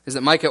is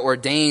that Micah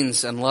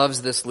ordains and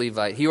loves this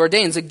Levite. He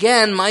ordains.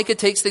 Again, Micah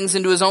takes things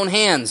into his own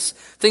hands.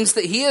 Thinks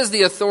that he has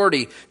the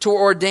authority to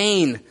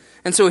ordain.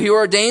 And so he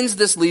ordains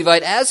this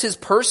Levite as his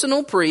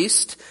personal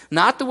priest,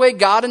 not the way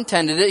God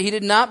intended it. He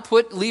did not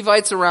put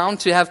Levites around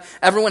to have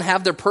everyone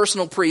have their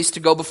personal priest to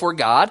go before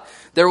God.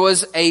 There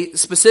was a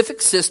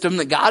specific system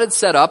that God had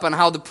set up on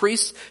how the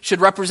priests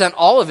should represent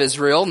all of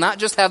Israel, not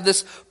just have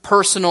this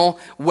personal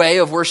way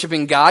of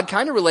worshiping God.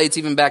 Kind of relates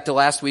even back to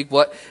last week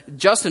what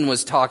Justin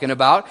was talking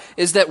about,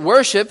 is that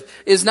worship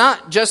is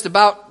not just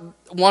about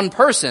one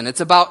person. It's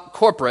about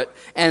corporate,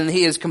 and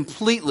he has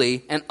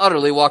completely and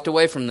utterly walked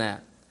away from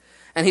that.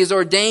 And he is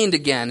ordained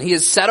again. He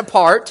has set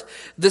apart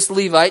this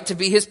Levite to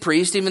be his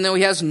priest, even though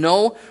he has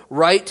no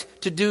right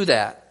to do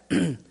that.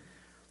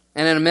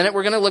 And in a minute,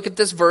 we're going to look at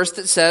this verse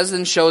that says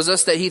and shows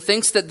us that he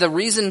thinks that the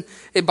reason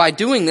by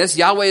doing this,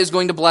 Yahweh is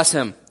going to bless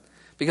him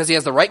because he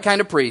has the right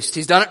kind of priest.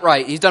 He's done it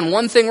right. He's done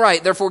one thing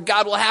right. Therefore,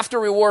 God will have to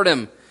reward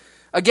him.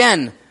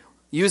 Again,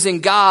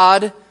 using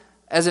God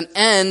as an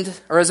end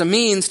or as a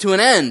means to an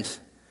end.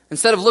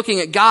 Instead of looking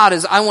at God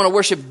as I want to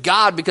worship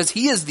God because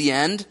he is the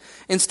end,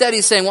 instead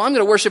he's saying, well, I'm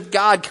going to worship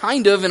God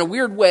kind of in a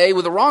weird way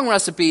with a wrong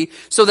recipe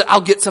so that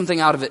I'll get something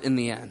out of it in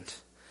the end.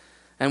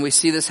 And we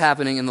see this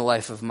happening in the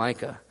life of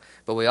Micah.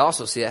 But we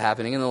also see it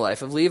happening in the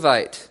life of the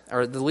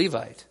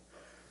Levite.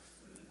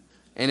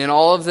 And in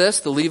all of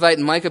this, the Levite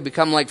and Micah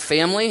become like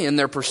family in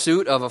their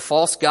pursuit of a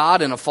false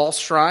god and a false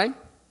shrine.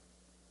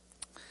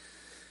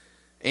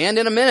 And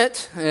in a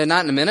minute,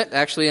 not in a minute,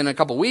 actually in a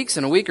couple weeks,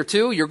 in a week or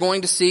two, you're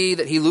going to see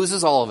that he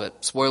loses all of it.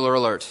 Spoiler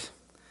alert.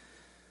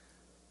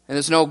 And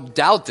there's no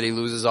doubt that he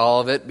loses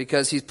all of it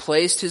because he's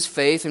placed his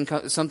faith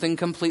in something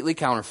completely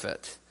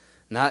counterfeit.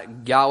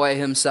 Not Yahweh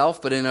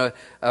himself, but in a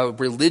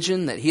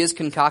religion that he has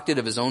concocted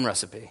of his own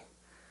recipe.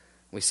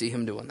 We see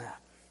him doing that.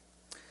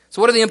 So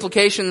what are the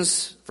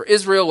implications for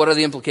Israel? What are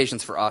the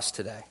implications for us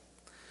today?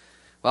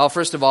 Well,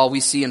 first of all, we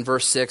see in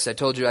verse 6, I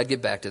told you I'd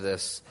get back to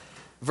this.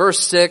 Verse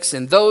 6,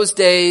 in those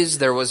days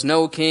there was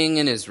no king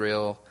in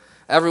Israel.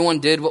 Everyone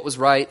did what was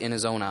right in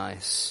his own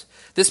eyes.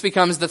 This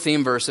becomes the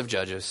theme verse of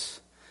Judges.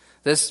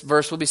 This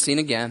verse will be seen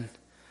again.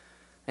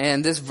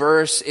 And this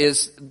verse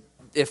is,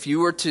 if you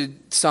were to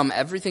sum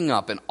everything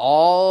up in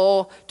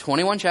all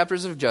 21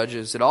 chapters of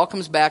Judges, it all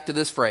comes back to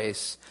this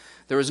phrase.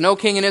 There was no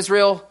king in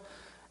Israel,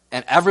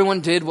 and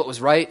everyone did what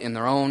was right in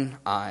their own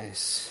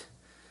eyes.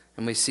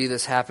 And we see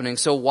this happening.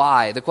 So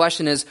why? The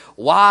question is,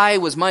 why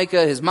was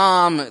Micah, his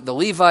mom, the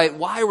Levite,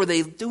 why were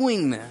they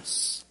doing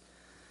this?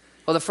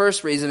 Well, the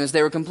first reason is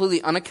they were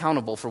completely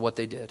unaccountable for what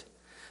they did.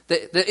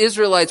 The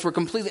Israelites were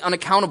completely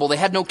unaccountable. They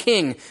had no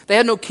king. They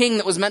had no king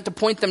that was meant to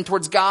point them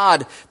towards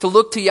God, to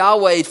look to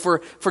Yahweh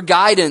for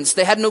guidance.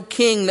 They had no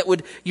king that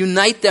would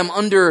unite them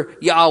under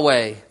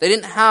Yahweh. They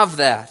didn't have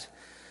that.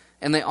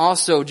 And they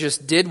also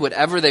just did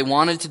whatever they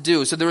wanted to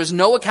do. So there was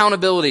no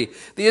accountability.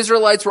 The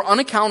Israelites were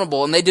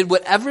unaccountable and they did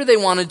whatever they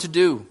wanted to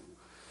do.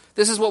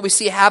 This is what we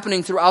see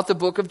happening throughout the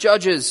book of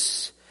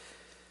Judges.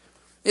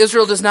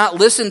 Israel does not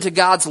listen to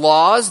God's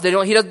laws. They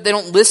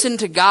don't listen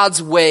to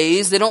God's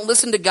ways. They don't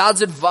listen to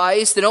God's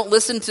advice. They don't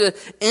listen to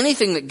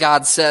anything that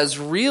God says,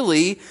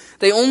 really.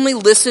 They only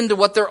listen to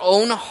what their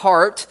own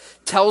heart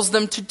tells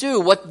them to do,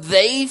 what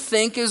they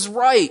think is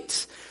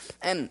right.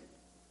 And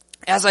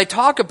as I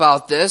talk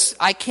about this,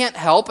 I can't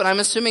help, and I'm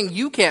assuming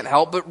you can't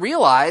help, but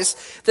realize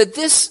that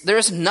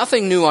there's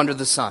nothing new under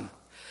the sun.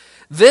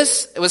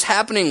 This was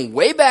happening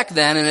way back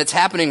then, and it's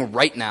happening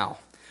right now.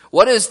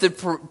 What is the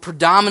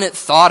predominant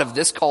thought of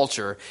this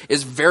culture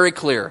is very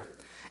clear.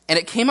 And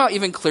it came out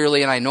even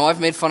clearly, and I know I've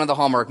made fun of the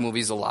Hallmark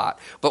movies a lot,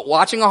 but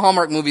watching a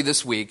Hallmark movie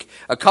this week,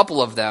 a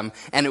couple of them,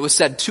 and it was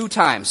said 2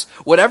 times,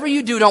 whatever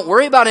you do, don't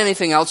worry about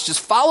anything else, just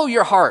follow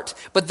your heart.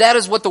 But that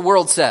is what the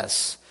world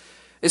says.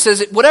 It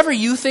says, whatever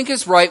you think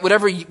is right,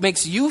 whatever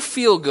makes you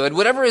feel good,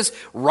 whatever is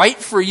right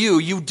for you,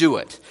 you do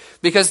it.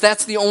 Because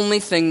that's the only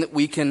thing that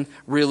we can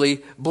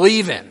really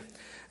believe in.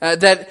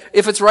 That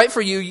if it's right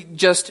for you, you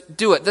just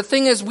do it. The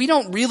thing is, we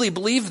don't really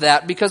believe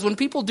that because when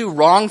people do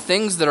wrong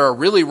things that are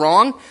really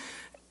wrong,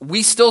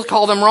 we still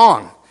call them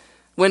wrong.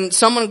 When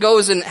someone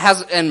goes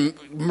and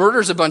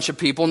murders a bunch of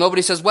people,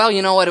 nobody says, well,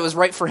 you know what, it was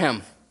right for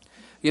him.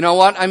 You know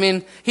what? I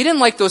mean, he didn't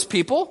like those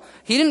people.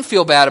 He didn't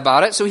feel bad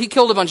about it, so he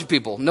killed a bunch of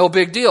people. No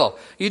big deal.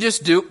 He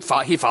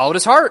followed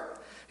his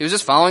heart. He was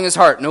just following his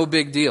heart. No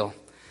big deal.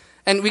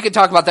 And we could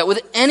talk about that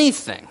with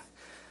anything.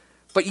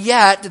 But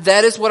yet,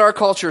 that is what our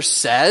culture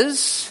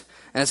says.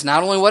 And it's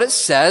not only what it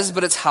says,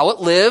 but it's how it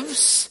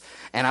lives.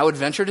 And I would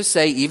venture to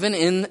say, even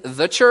in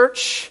the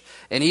church,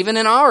 and even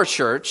in our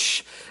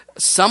church,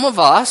 some of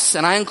us,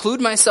 and I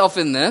include myself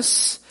in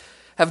this,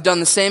 have done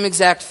the same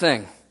exact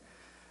thing.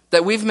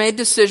 That we've made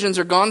decisions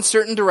or gone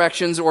certain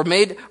directions or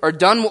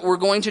done what we're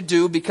going to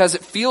do because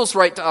it feels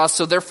right to us,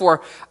 so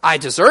therefore I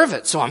deserve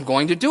it, so I'm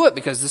going to do it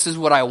because this is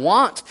what I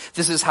want.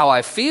 This is how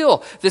I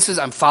feel.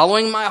 I'm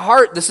following my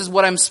heart. This is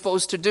what I'm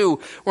supposed to do.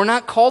 We're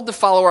not called to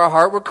follow our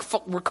heart.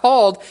 We're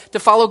called to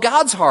follow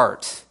God's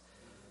heart.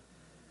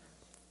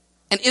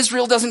 And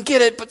Israel doesn't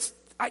get it, but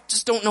I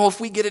just don't know if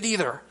we get it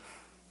either.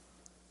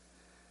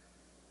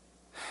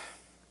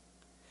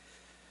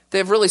 They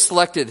have really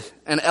selected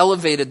and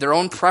elevated their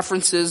own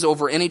preferences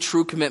over any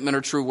true commitment or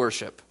true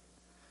worship.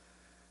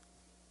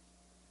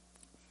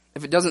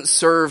 If it doesn't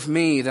serve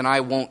me, then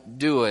I won't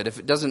do it. If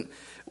it doesn't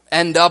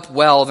end up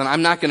well, then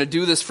I'm not going to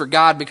do this for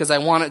God because I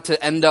want it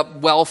to end up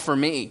well for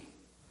me.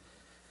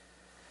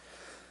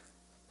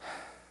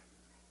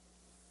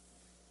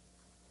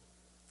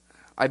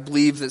 I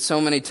believe that so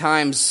many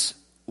times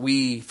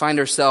we find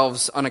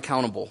ourselves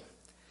unaccountable.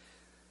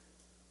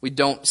 We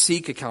don't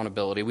seek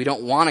accountability. We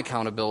don't want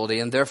accountability,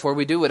 and therefore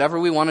we do whatever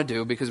we want to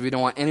do because we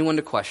don't want anyone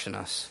to question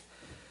us.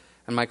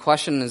 And my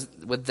question is,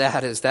 with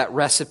that is that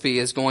recipe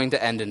is going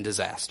to end in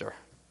disaster.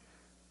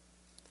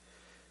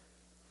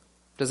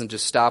 It doesn't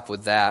just stop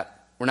with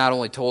that. We're not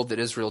only told that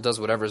Israel does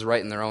whatever is right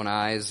in their own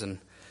eyes and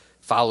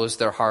follows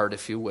their heart,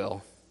 if you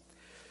will,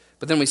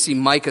 but then we see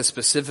Micah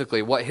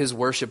specifically, what his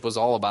worship was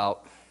all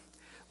about.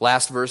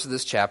 Last verse of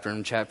this chapter,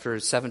 in chapter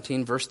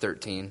 17, verse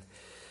 13.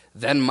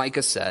 Then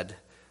Micah said,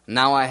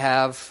 Now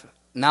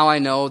I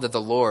know that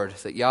the Lord,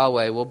 that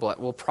Yahweh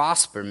will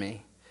prosper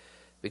me,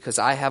 because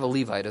I have a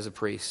Levite as a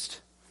priest.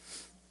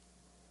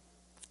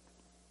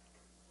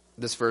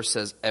 This verse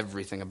says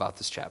everything about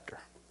this chapter.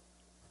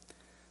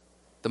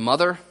 The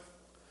mother,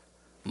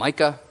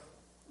 Micah,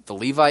 the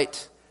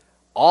Levite,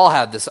 all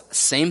had this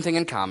same thing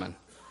in common.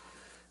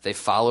 They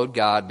followed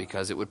God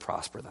because it would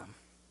prosper them.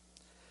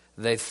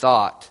 They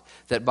thought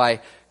that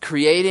by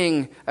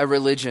creating a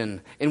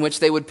religion in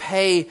which they would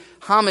pay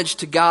homage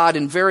to God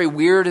in very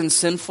weird and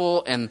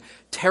sinful and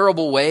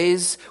terrible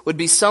ways would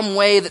be some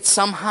way that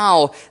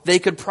somehow they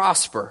could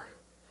prosper.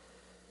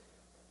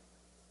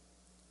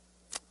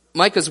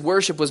 Micah's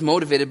worship was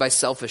motivated by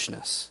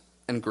selfishness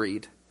and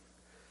greed.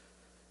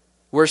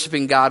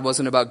 Worshiping God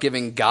wasn't about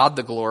giving God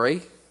the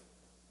glory.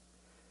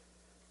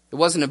 It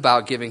wasn't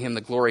about giving him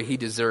the glory he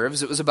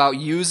deserves. It was about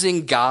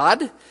using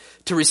God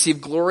to receive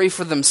glory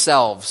for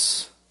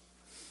themselves.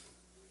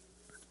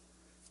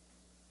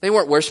 They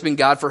weren't worshiping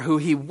God for who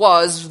he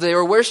was. They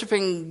were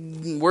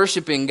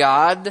worshiping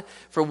God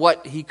for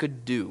what he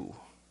could do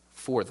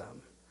for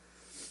them.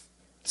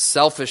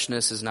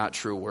 Selfishness is not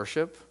true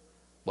worship.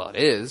 Well, it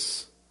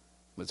is.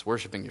 But it's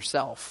worshiping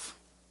yourself,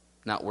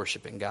 not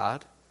worshiping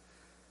God.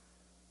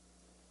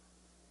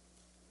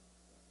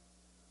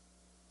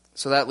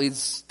 So that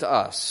leads to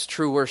us.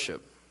 True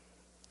worship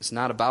is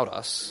not about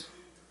us.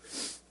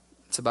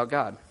 It's about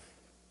God.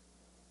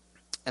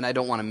 And I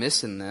don't want to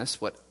miss in this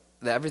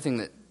everything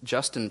that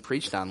Justin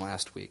preached on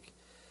last week.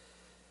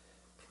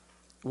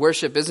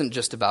 Worship isn't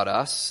just about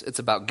us. It's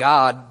about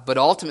God, but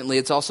ultimately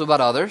it's also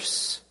about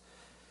others.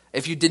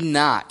 If you did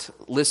not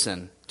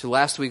listen to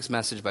last week's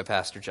message by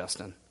Pastor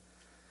Justin,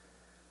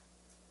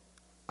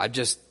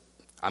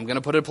 I'm going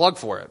to put a plug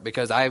for it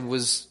because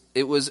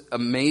it was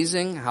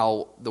amazing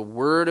how the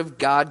Word of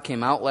God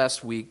came out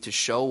last week to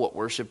show what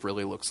worship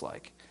really looks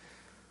like.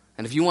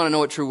 And if you want to know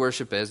what true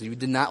worship is, if you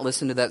did not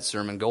listen to that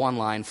sermon, go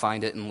online,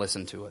 find it, and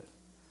listen to it.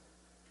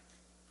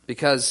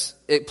 Because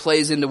it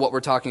plays into what we're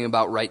talking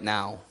about right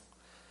now.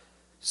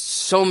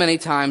 So many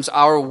times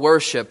our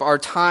worship, our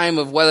time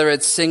of whether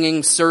it's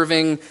singing,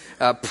 serving,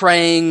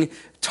 praying,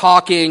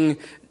 talking,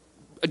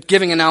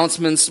 giving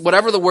announcements,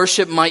 whatever the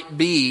worship might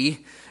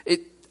be,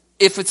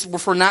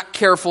 if we're not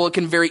careful, it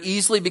can very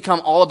easily become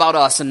all about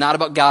us and not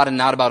about God and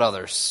not about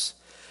others.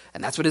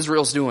 And that's what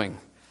Israel's doing.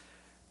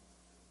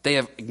 They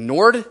have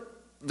ignored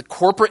the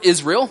corporate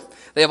Israel.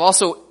 They have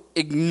also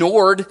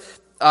ignored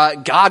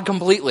God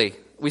completely.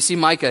 We see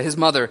Micah, his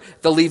mother,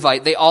 the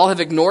Levite. They all have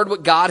ignored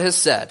what God has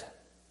said.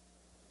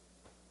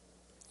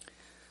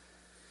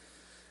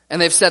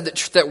 And they've said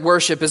that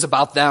worship is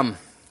about them.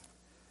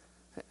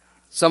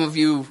 Some of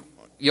you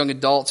young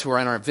adults who are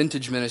in our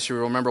vintage ministry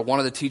will remember one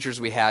of the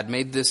teachers we had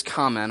made this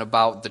comment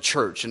about the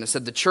church. And it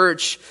said the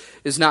church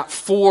is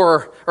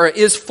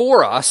is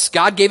for us.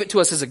 God gave it to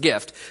us as a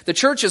gift. The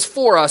church is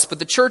for us, but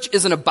the church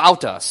isn't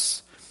about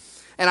us.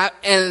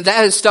 And that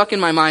has stuck in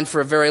my mind for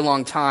a very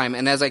long time.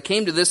 And as I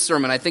came to this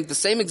sermon, I think the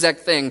same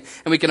exact thing,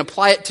 and we can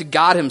apply it to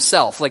God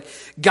himself. Like,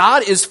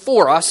 God is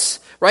for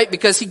us, right?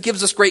 Because he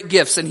gives us great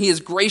gifts, and he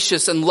is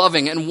gracious and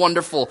loving and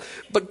wonderful.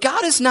 But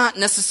God is not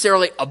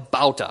necessarily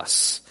about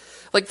us.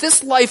 Like,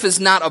 this life is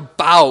not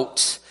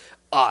about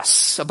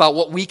us, about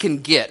what we can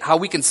get, how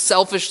we can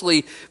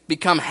selfishly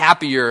become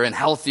happier and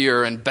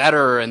healthier and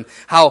better, and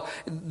how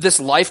this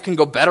life can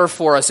go better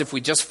for us if we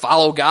just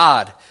follow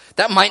God.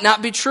 That might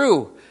not be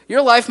true.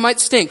 Your life might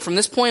stink from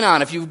this point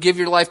on if you give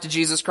your life to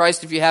Jesus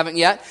Christ if you haven't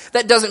yet.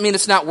 That doesn't mean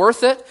it's not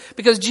worth it,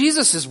 because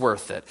Jesus is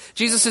worth it.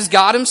 Jesus is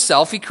God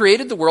himself. He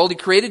created the world. He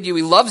created you.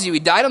 He loves you. He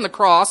died on the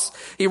cross.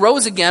 He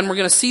rose again. We're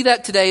going to see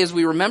that today as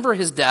we remember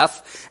his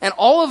death. And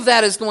all of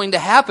that is going to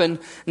happen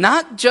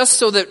not just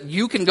so that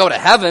you can go to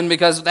heaven,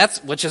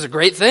 which is a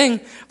great thing,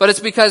 but it's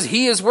because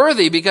he is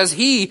worthy, because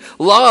he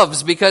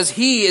loves, because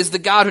he is the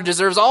God who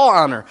deserves all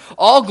honor,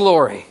 all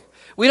glory.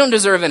 We don't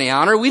deserve any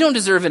honor. We don't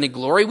deserve any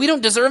glory. We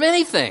don't deserve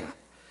anything.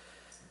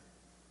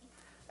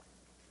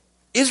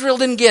 Israel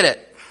didn't get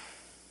it.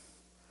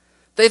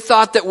 They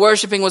thought that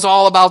worshiping was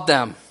all about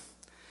them,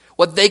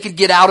 what they could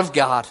get out of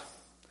God.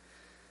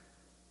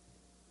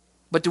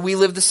 But do we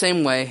live the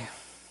same way?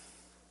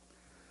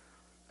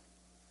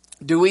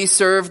 Do we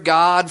serve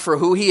God for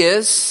who he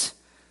is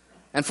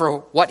and for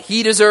what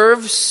he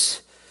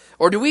deserves?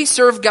 Or do we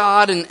serve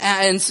God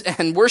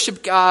and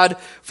worship God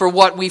for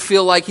what we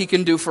feel like he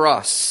can do for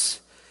us?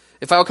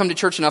 If I will come to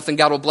church enough, then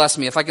God will bless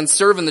me. If I can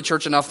serve in the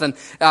church enough, then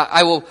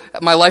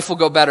my life will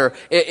go better.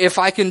 If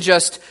I can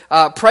just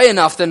pray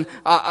enough, then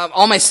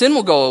all my sin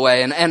will go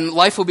away and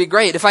life will be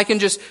great. If I can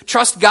just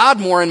trust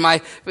God more in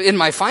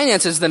my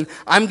finances, then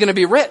I'm going to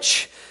be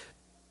rich.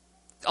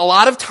 A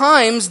lot of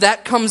times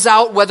that comes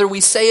out whether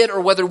we say it or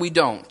whether we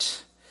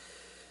don't.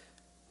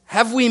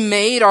 Have we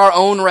made our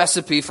own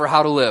recipe for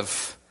how to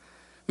live?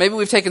 Maybe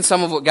we've taken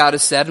some of what God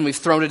has said and we've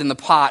thrown it in the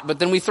pot, but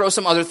then we throw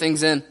some other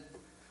things in.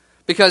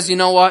 Because you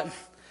know what?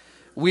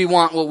 We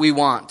want what we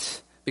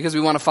want. Because we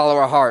want to follow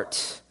our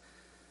heart.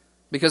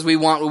 Because we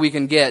want what we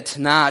can get,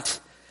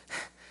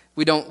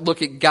 we don't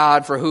look at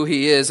God for who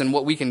He is and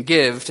what we can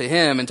give to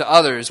Him and to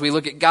others. We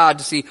look at God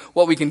to see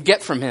what we can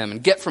get from Him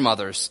and get from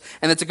others.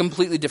 And it's a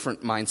completely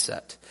different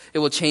mindset. It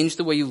will change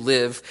the way you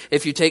live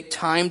if you take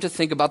time to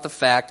think about the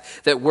fact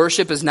that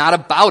worship is not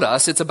about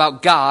us, it's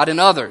about God and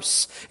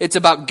others. It's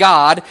about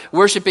God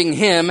worshiping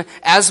Him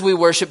as we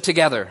worship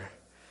together.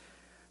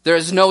 There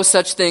is no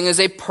such thing as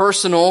a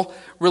personal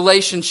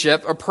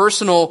relationship or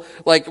personal,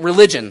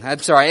 religion.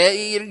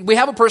 We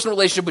have a personal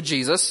relationship with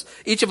Jesus.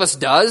 Each of us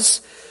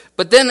does.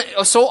 But then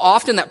so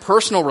often that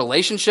personal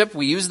relationship,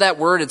 we use that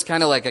word, it's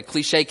kind of like a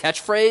cliche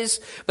catchphrase,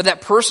 but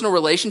that personal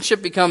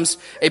relationship becomes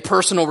a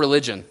personal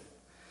religion.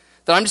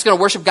 That I'm just going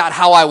to worship God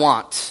how I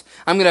want.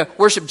 I'm going to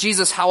worship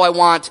Jesus how I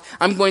want.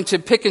 I'm going to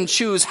pick and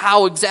choose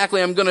how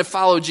exactly I'm going to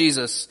follow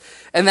Jesus.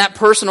 And that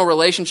personal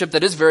relationship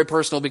that is very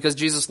personal because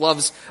Jesus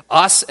loves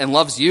us and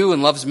loves you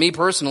and loves me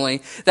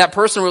personally, that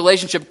personal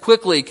relationship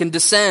quickly can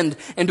descend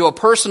into a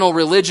personal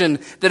religion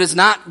that is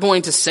not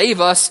going to save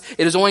us.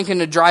 It is only going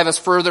to drive us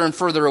further and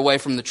further away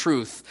from the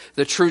truth,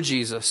 the true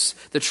Jesus,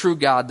 the true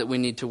God that we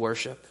need to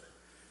worship.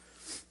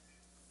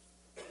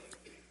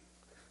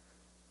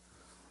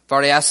 I've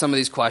already asked some of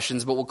these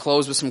questions, but we'll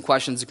close with some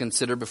questions to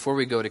consider before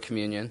we go to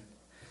communion.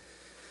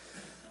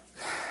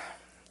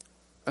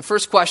 My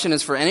first question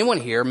is for anyone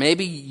here.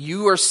 Maybe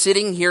you are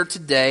sitting here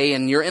today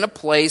and you're in a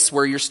place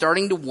where you're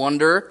starting to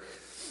wonder,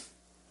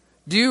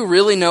 do you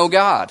really know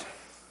God?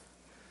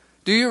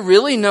 Do you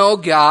really know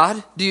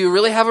God? Do you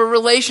really have a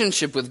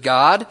relationship with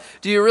God?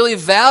 Do you really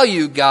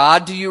value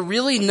God? Do you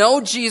really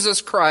know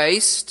Jesus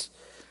Christ?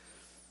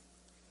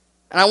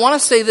 And I want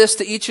to say this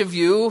to each of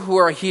you who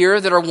are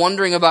here that are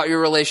wondering about your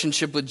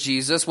relationship with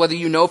Jesus, whether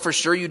you know for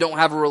sure you don't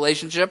have a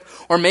relationship,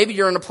 or maybe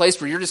you're in a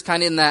place where you're just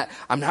kind of in that,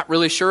 I'm not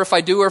really sure if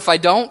I do or if I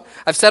don't.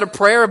 I've said a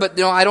prayer, but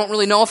I don't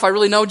really know if I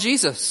really know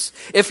Jesus.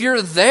 If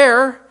you're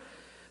there,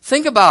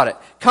 think about it.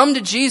 Come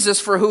to Jesus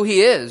for who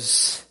He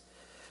is,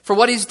 for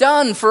what He's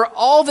done, for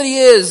all that He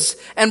is,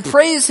 and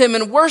praise Him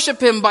and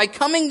worship Him by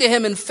coming to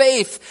Him in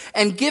faith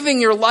and giving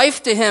your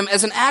life to Him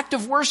as an act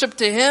of worship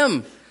to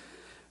Him.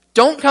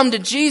 Don't come to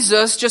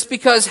Jesus just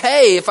because,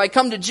 hey, if I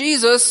come to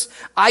Jesus,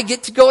 I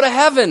get to go to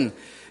heaven.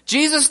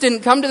 Jesus didn't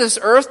come to this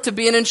earth to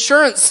be an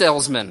insurance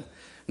salesman.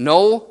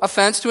 No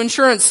offense to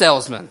insurance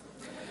salesmen.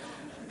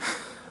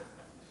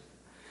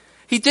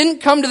 He didn't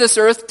come to this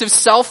earth to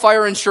sell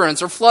fire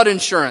insurance or flood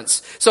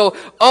insurance. So,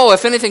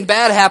 if anything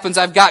bad happens,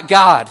 I've got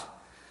God.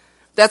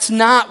 That's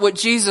not what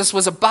Jesus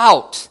was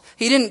about.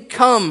 He didn't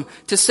come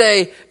to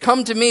say,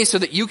 come to me so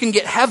that you can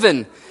get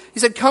heaven.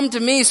 He said, come to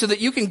me so that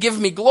you can give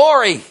me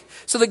glory.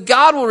 So that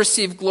God will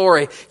receive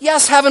glory.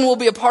 Yes, heaven will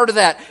be a part of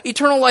that.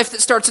 Eternal life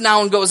that starts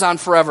now and goes on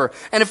forever.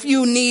 And if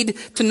you need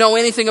to know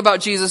anything about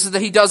Jesus, is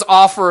that He does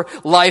offer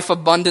life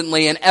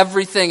abundantly and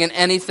everything and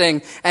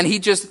anything. And He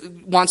just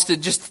wants to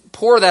just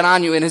pour that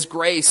on you in His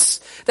grace.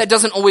 That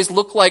doesn't always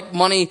look like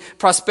money,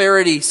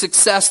 prosperity,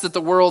 success that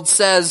the world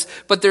says.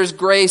 But there's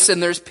grace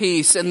and there's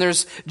peace and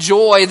there's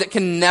joy that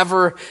can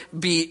never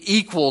be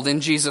equaled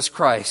in Jesus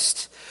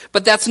Christ.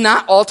 But that's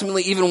not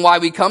ultimately even why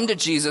we come to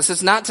Jesus.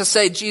 It's not to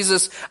say,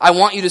 Jesus, I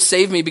want you to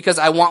save me because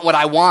I want what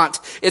I want.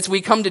 It's we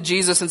come to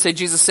Jesus and say,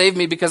 Jesus, save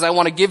me because I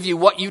want to give you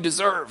what you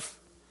deserve.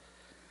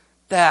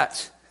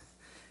 That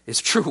is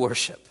true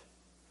worship.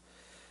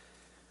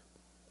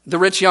 The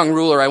rich young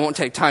ruler, I won't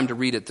take time to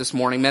read it this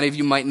morning. Many of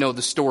you might know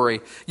the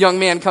story. Young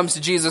man comes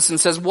to Jesus and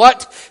says,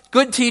 what?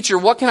 Good teacher,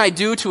 what can I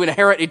do to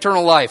inherit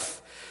eternal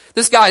life?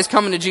 This guy is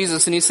coming to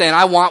Jesus and he's saying,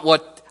 I want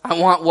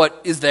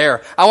what is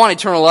there. I want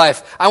eternal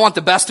life. I want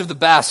the best of the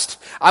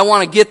best. I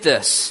want to get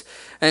this.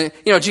 And,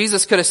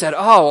 Jesus could have said,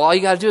 all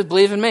you got to do is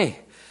believe in me.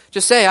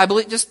 Just say, I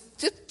believe, just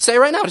say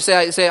right now. Just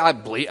say, I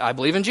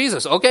believe in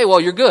Jesus. Okay,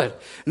 well, you're good.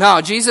 No,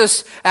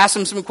 Jesus asked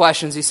him some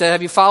questions. He said,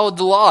 have you followed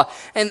the law?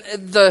 And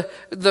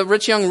the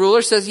rich young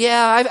ruler says,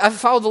 yeah, I've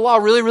followed the law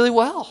really, really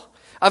well.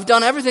 I've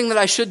done everything that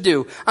I should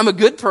do. I'm a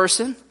good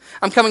person.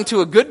 I'm coming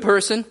to a good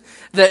person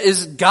that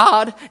is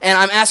God, and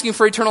I'm asking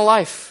for eternal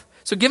life.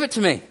 So give it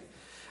to me.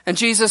 And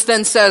Jesus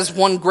then says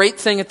one great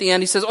thing at the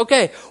end. He says,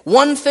 okay,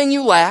 one thing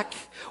you lack,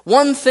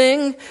 one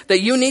thing that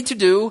you need to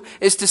do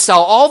is to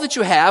sell all that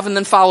you have and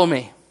then follow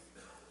me.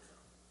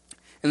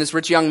 And this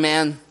rich young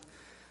man,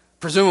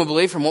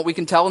 presumably, from what we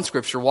can tell in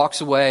Scripture,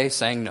 walks away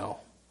saying no.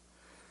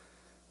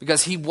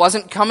 Because he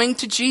wasn't coming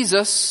to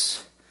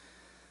Jesus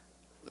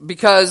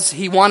because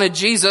he wanted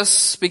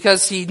Jesus,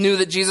 because he knew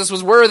that Jesus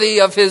was worthy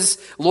of his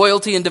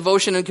loyalty and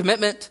devotion and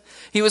commitment.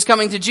 He was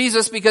coming to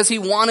Jesus because he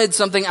wanted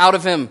something out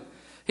of him.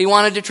 He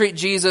wanted to treat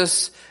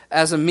Jesus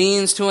as a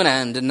means to an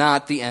end and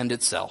not the end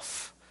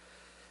itself.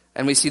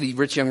 And we see the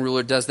rich young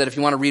ruler does that. If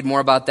you want to read more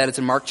about that, it's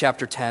in Mark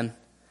chapter 10.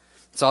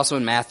 It's also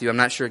in Matthew. I'm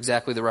not sure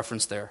exactly the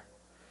reference there.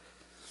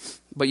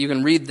 But you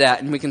can read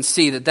that and we can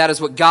see that that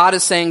is what God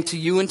is saying to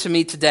you and to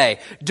me today.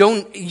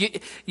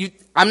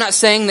 I'm not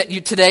saying that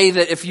today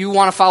that if you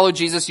want to follow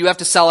Jesus, you have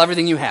to sell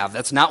everything you have.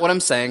 That's not what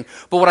I'm saying.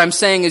 But what I'm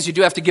saying is you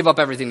do have to give up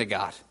everything to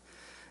God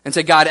and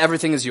say, God,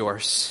 everything is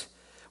yours.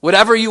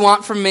 Whatever you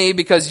want from me,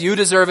 because you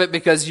deserve it,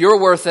 because you're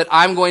worth it,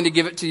 I'm going to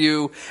give it to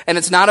you. And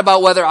it's not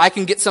about whether I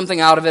can get something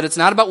out of it. It's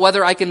not about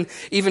whether I can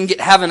even get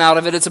heaven out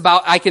of it. It's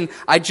about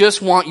I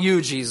just want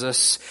you,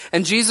 Jesus.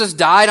 And Jesus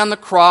died on the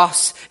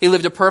cross. He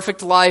lived a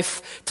perfect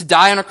life to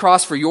die on a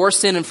cross for your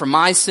sin and for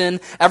my sin.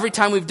 Every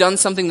time we've done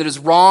something that is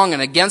wrong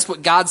and against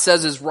what God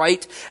says is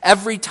right,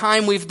 every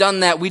time we've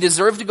done that, we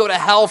deserve to go to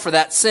hell for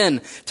that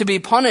sin, to be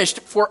punished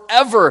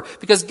forever,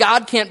 because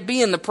God can't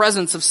be in the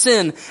presence of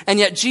sin. And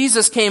yet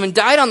Jesus came and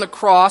died on the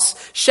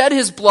cross, shed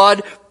his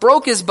blood,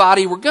 broke his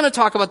body. We're going to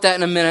talk about that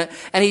in a minute.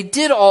 And he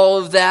did all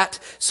of that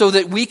so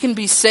that we can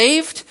be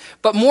saved,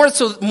 but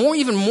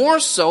even more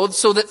so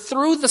that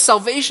through the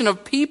salvation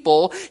of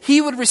people,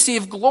 he would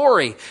receive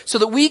glory. So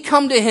that we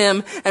come to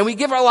him and we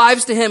give our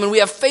lives to him and we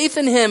have faith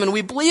in him and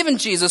we believe in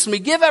Jesus and we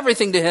give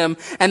everything to him,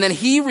 and then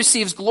he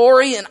receives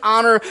glory and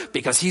honor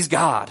because he's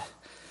God.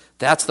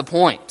 That's the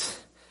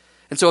point.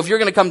 And so if you're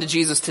going to come to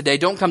Jesus today,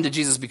 don't come to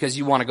Jesus because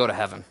you want to go to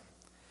heaven.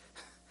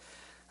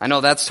 I know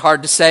that's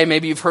hard to say.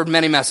 Maybe you've heard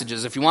many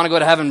messages. If you want to go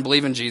to heaven,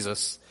 believe in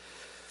Jesus.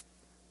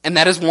 And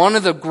that is one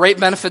of the great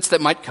benefits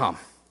that might come,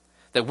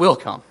 that will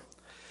come.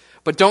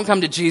 But don't come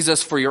to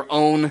Jesus for your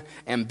own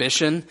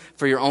ambition,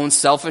 for your own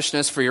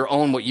selfishness, for your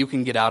own what you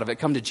can get out of it.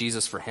 Come to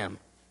Jesus for him.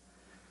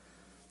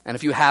 And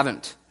if you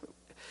haven't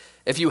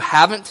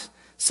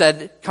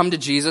said, come to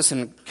Jesus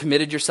and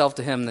committed yourself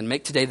to him, then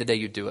make today the day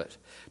you do it.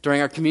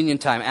 During our communion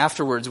time,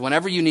 afterwards,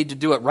 whenever you need to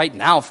do it, right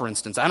now, for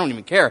instance, I don't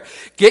even care.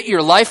 Get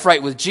your life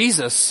right with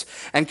Jesus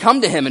and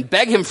come to him and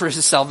beg him for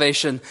his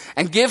salvation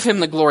and give him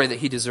the glory that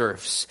he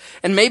deserves.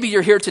 And maybe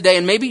you're here today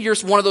and maybe you're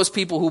one of those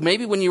people who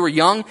maybe when you were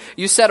young,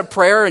 you said a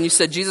prayer and you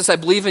said, Jesus, I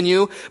believe in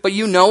you. But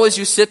you know as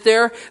you sit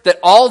there that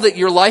all that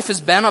your life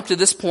has been up to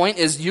this point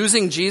is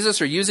using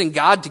Jesus or using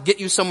God to get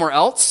you somewhere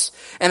else.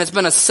 And it's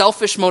been a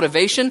selfish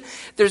motivation.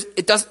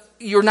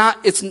 You're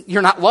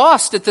not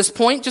lost at this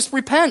point. Just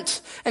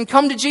repent and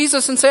come to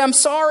Jesus and say, I'm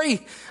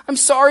sorry. I'm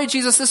sorry,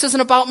 Jesus. This isn't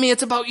about me.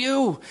 It's about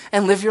you.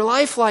 And live your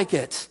life like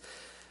it.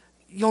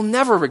 You'll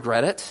never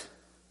regret it.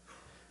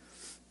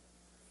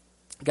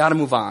 Got to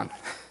move on.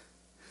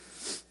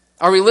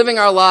 Are we living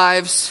our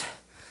lives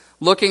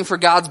looking for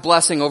God's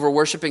blessing over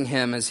worshiping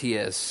him as he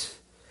is?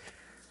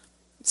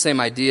 Same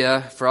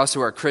idea for us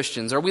who are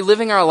Christians. Are we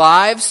living our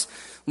lives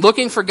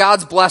looking for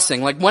God's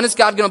blessing? Like, when is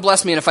God going to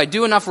bless me? And if I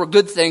do enough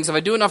good things, if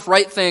I do enough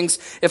right things,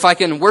 if I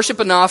can worship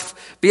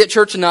enough, be at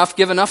church enough,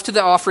 give enough to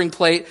the offering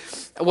plate,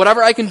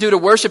 whatever I can do to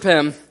worship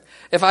him,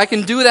 if I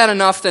can do that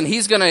enough, then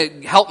he's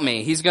going to help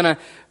me. He's going to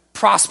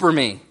prosper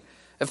me.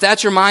 If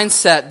that's your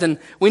mindset, then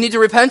we need to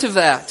repent of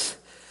that.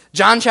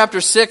 John chapter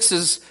 6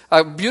 is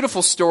a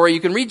beautiful story. You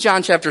can read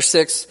John chapter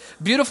 6.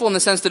 Beautiful in the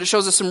sense that it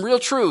shows us some real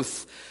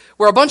truth,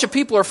 where a bunch of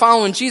people are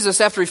following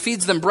Jesus after he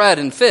feeds them bread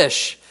and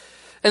fish.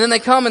 And then they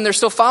come and they're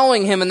still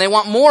following him and they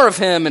want more of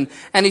him.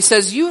 And he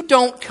says, you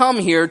don't come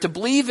here to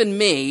believe in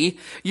me.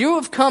 You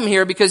have come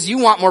here because you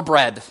want more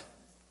bread.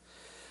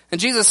 And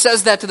Jesus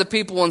says that to the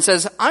people and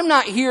says, I'm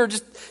not here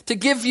just to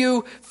give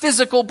you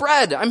physical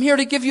bread. I'm here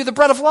to give you the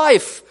bread of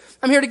life.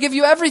 I'm here to give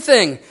you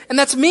everything. And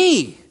that's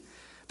me.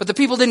 But the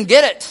people didn't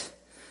get it.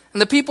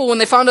 And the people, when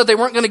they found out they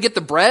weren't going to get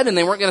the bread and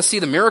they weren't going to see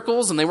the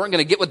miracles and they weren't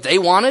going to get what they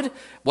wanted,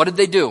 what did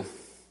they do?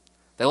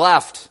 They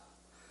left.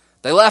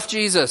 They left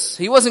Jesus.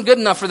 He wasn't good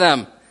enough for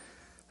them.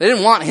 They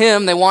didn't want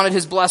him. They wanted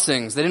his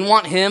blessings. They didn't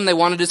want him. They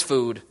wanted his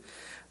food.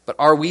 But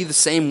are we the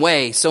same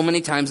way so many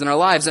times in our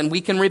lives? And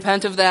we can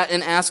repent of that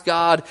and ask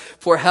God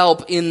for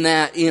help in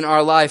that in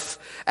our life.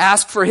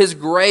 Ask for his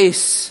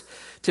grace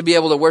to be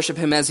able to worship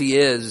him as he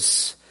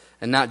is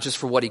and not just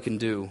for what he can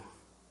do. And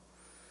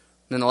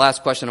then the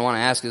last question I want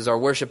to ask is, our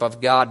worship of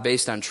God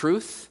based on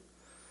truth?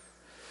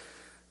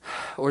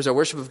 Or is our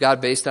worship of God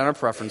based on our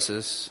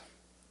preferences?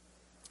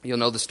 You'll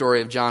know the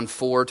story of John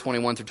 4,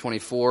 21 through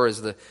 24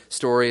 is the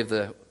story of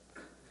the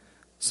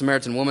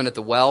Samaritan woman at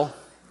the well.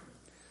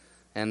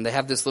 And they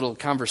have this little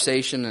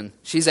conversation, and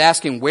she's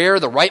asking where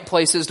the right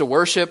place is to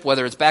worship,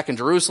 whether it's back in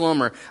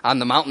Jerusalem or on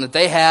the mountain that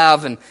they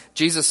have. And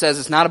Jesus says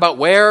it's not about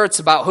where, it's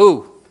about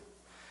who.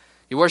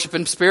 You worship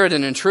in spirit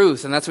and in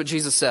truth, and that's what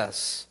Jesus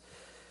says.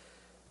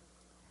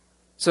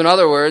 So in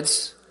other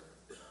words,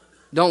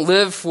 don't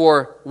live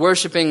for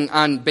worshiping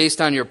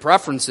based on your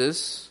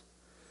preferences,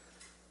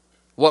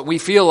 what we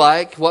feel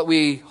like, what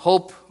we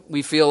hope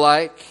we feel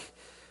like,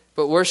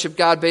 but worship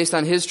God based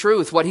on his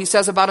truth, what he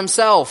says about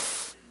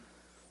himself.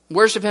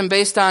 Worship him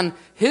based on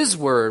his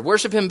word.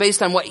 Worship him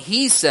based on what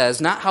he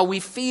says, not how we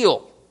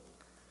feel.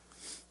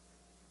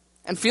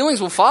 And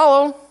feelings will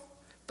follow,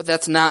 but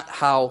that's not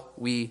how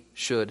we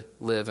should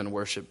live and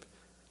worship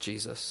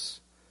Jesus.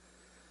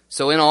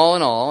 So in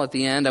all, at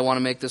the end, I want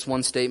to make this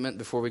one statement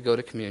before we go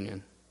to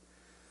communion.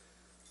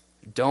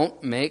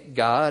 Don't make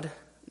God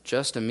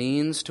just a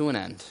means to an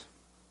end.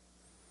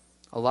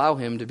 Allow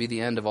him to be the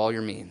end of all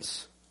your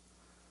means.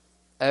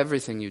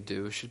 everything you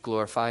do should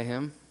glorify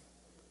him,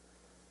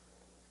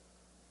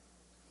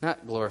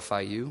 not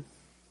glorify you.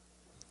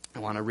 I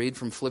want to read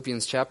from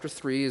Philippians chapter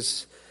 3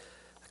 as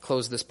I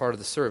close this part of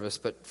the service,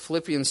 but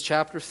Philippians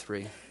chapter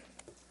 3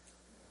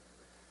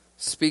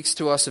 speaks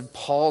to us of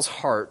Paul's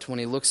heart when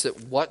he looks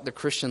at what the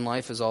Christian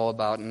life is all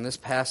about. And this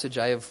passage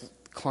I have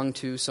clung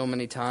to so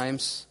many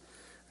times,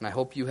 and I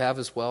hope you have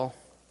as well.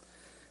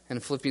 In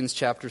Philippians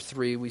chapter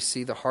 3, we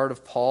see the heart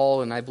of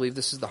Paul, and I believe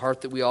this is the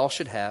heart that we all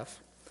should have.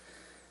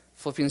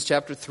 Philippians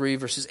chapter 3,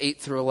 verses 8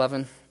 through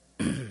 11.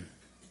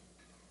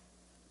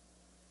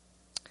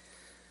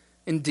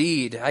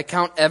 Indeed, I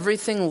count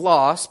everything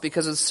lost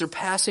because of the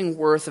surpassing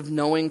worth of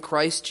knowing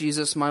Christ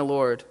Jesus my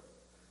Lord.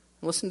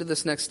 Listen to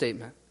this next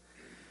statement.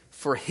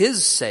 For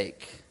his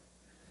sake,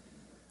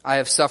 I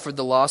have suffered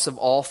the loss of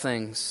all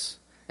things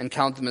and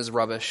count them as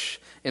rubbish,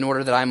 in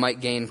order that I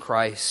might gain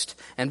Christ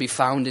and be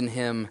found in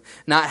him,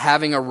 not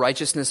having a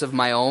righteousness of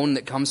my own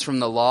that comes from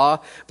the law,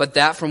 but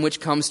that from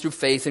which comes through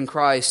faith in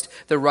Christ,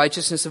 the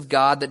righteousness of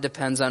God that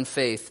depends on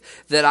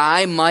faith, that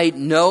I might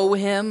know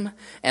him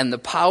and the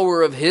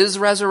power of his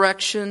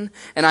resurrection,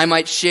 and I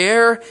might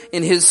share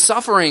in his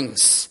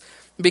sufferings,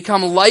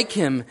 become like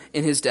him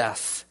in his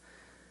death,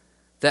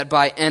 that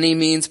by any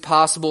means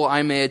possible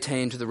I may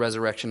attain to the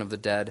resurrection of the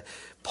dead.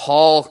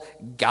 Paul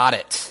got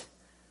it.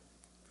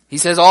 He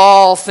says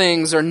all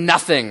things are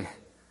nothing.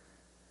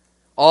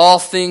 All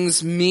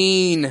things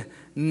mean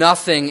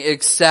nothing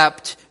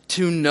except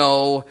to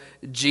know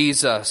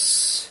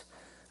Jesus.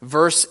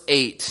 Verse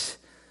 8,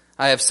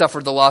 I have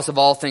suffered the loss of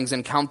all things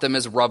and count them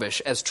as rubbish,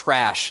 as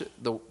trash,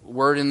 the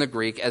word in the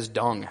Greek, as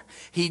dung.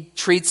 He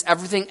treats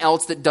everything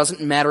else that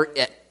doesn't matter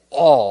at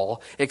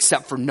all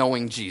except for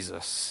knowing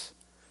Jesus.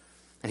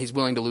 And he's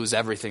willing to lose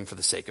everything for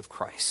the sake of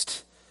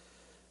Christ.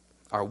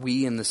 Are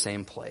we in the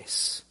same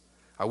place?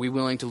 Are we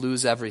willing to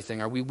lose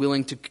everything? Are we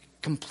willing to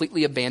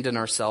completely abandon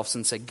ourselves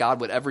and say,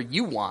 God, whatever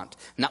you want,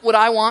 not what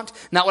I want,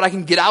 not what I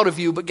can get out of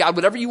you, but God,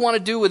 whatever you want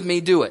to do with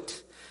me, do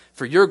it.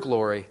 For your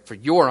glory, for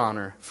your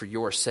honor, for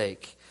your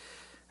sake.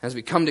 As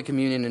we come to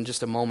communion in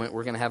just a moment,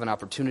 we're going to have an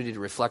opportunity to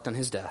reflect on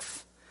his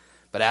death.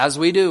 But as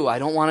we do, I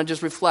don't want to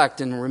just reflect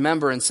and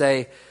remember and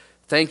say,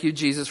 thank you,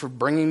 Jesus, for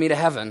bringing me to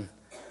heaven.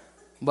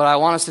 But I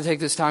want us to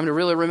take this time to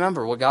really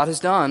remember what God has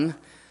done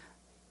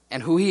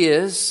and who he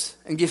is,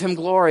 and give him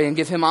glory, and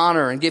give him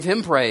honor, and give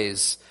him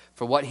praise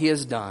for what he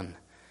has done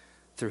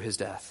through his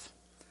death.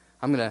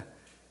 I'm going to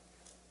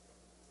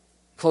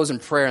close in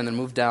prayer and then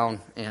move down,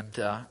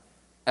 and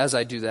as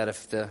I do that,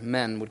 if the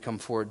men would come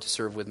forward to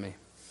serve with me.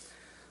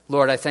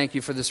 Lord, I thank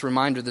you for this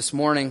reminder this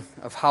morning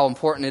of how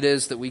important it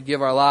is that we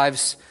give our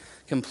lives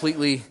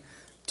completely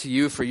to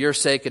you for your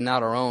sake and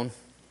not our own.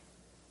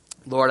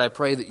 Lord, I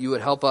pray that you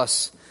would help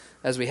us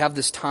as we have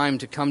this time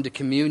to come to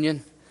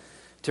communion,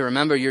 to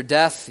remember your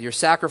death, your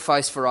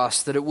sacrifice for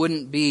us, that it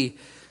wouldn't be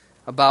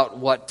about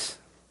what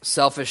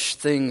selfish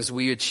things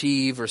we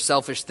achieve or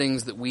selfish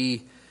things that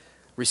we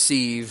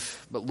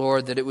receive, but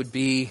Lord, that it would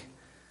be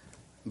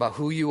about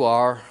who you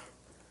are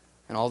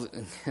and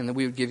that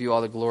we would give you all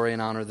the glory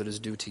and honor that is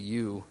due to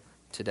you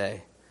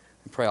today.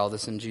 I pray all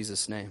this in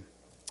Jesus' name.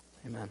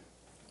 Amen.